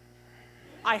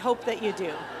 I hope that you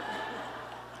do.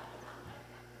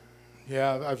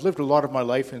 Yeah, I've lived a lot of my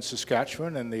life in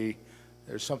Saskatchewan, and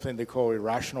there's something they call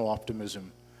irrational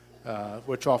optimism,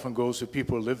 which often goes to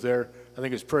people who live there. I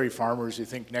think it's prairie farmers who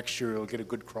think next year it'll get a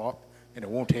good crop, and it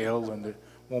won't hail, and there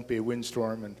won't be a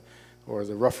windstorm, or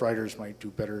the Rough Riders might do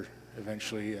better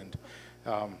eventually. And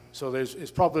so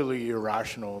it's probably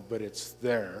irrational, but it's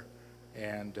there.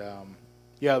 And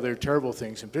yeah, there are terrible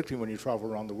things, and particularly when you travel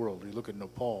around the world. You look at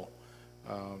Nepal,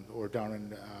 or down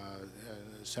in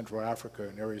Central Africa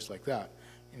and areas like that,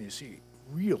 and you see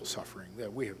real suffering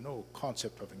that we have no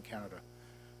concept of in Canada.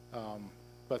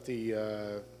 But you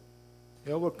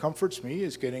know, what comforts me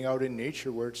is getting out in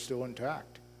nature where it's still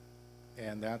intact,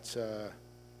 and that's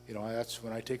you know, that's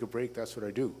when I take a break. That's what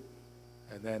I do,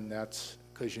 and then that's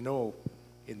because you know,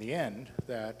 in the end,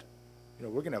 that you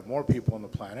know we're going to have more people on the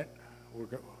planet.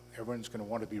 Everyone's going to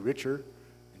want to be richer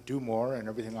and do more and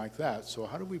everything like that. So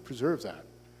how do we preserve that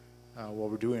while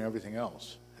we're doing everything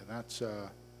else? And that's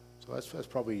that's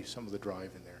probably some of the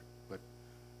drive in there. But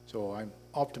so I'm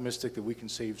optimistic that we can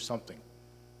save something,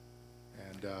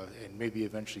 and maybe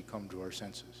eventually come to our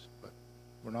senses. But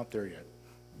we're not there yet.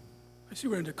 I see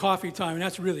we're into coffee time, and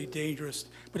that's really dangerous.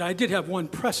 But I did have one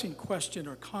pressing question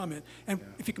or comment, and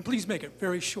if you can please make it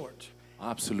very short.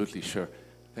 Absolutely, sure.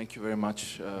 Thank you very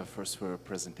much first for your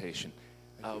presentation.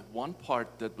 One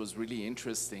part that was really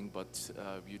interesting, but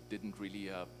you didn't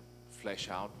really flesh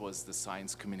out, was the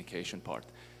science communication part.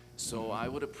 So I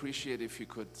would appreciate if you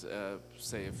could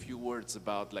say a few words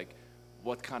about like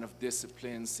what kind of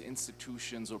disciplines,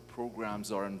 institutions, or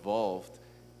programs are involved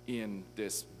in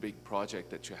this big project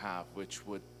that you have, which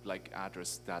would like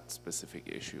address that specific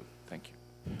issue. Thank you.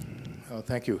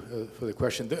 Thank you for the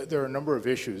question. There are a number of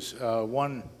issues.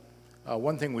 One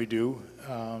thing we do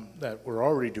that we're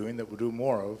already doing, that we'll do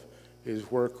more of,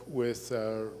 is work with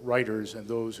writers and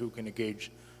those who can engage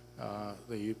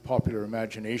the popular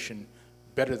imagination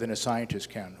better than a scientist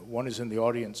can. One is in the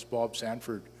audience, Bob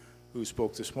Sanford, who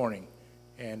spoke this morning,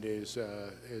 and is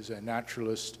a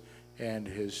naturalist and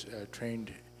is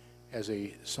trained as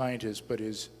a scientist, but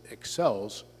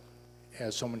excels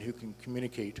as someone who can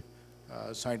communicate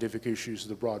scientific issues to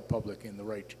the broad public in the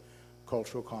right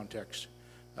cultural context.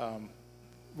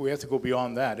 We have to go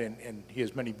beyond that, and he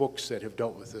has many books that have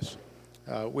dealt with this.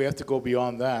 We have to go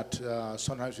beyond that.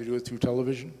 Sometimes we do it through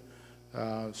television,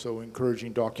 so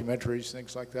encouraging documentaries,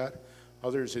 things like that.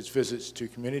 Others, it's visits to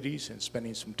communities and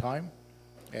spending some time,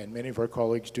 and many of our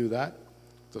colleagues do that.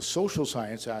 The social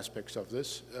science aspects of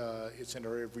this, it's an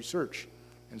area of research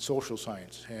in social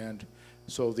science, and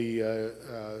so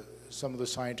some of the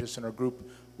scientists in our group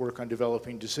work on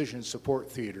developing decision support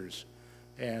theaters,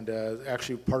 and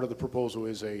actually part of the proposal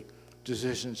is a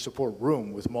decision support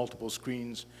room with multiple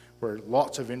screens where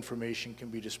lots of information can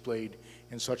be displayed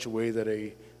in such a way that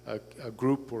a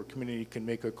group or community can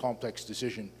make a complex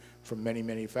decision from many,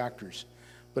 many factors.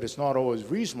 But it's not always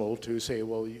reasonable to say,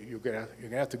 well, you're gonna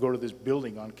have to go to this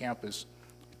building on campus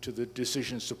to the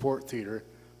decision support theater.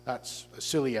 That's a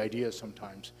silly idea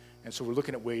sometimes. And so we're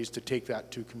looking at ways to take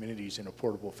that to communities in a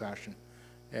portable fashion,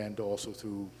 and also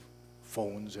through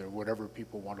phones or whatever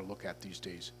people want to look at these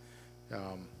days.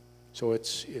 So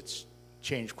it's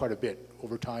changed quite a bit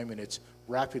over time, and it's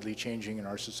rapidly changing in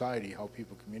our society how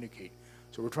people communicate.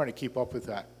 So we're trying to keep up with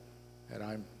that. And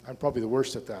I'm probably the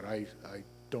worst at that. I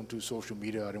don't do social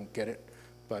media, I don't get it,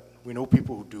 but we know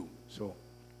people who do. So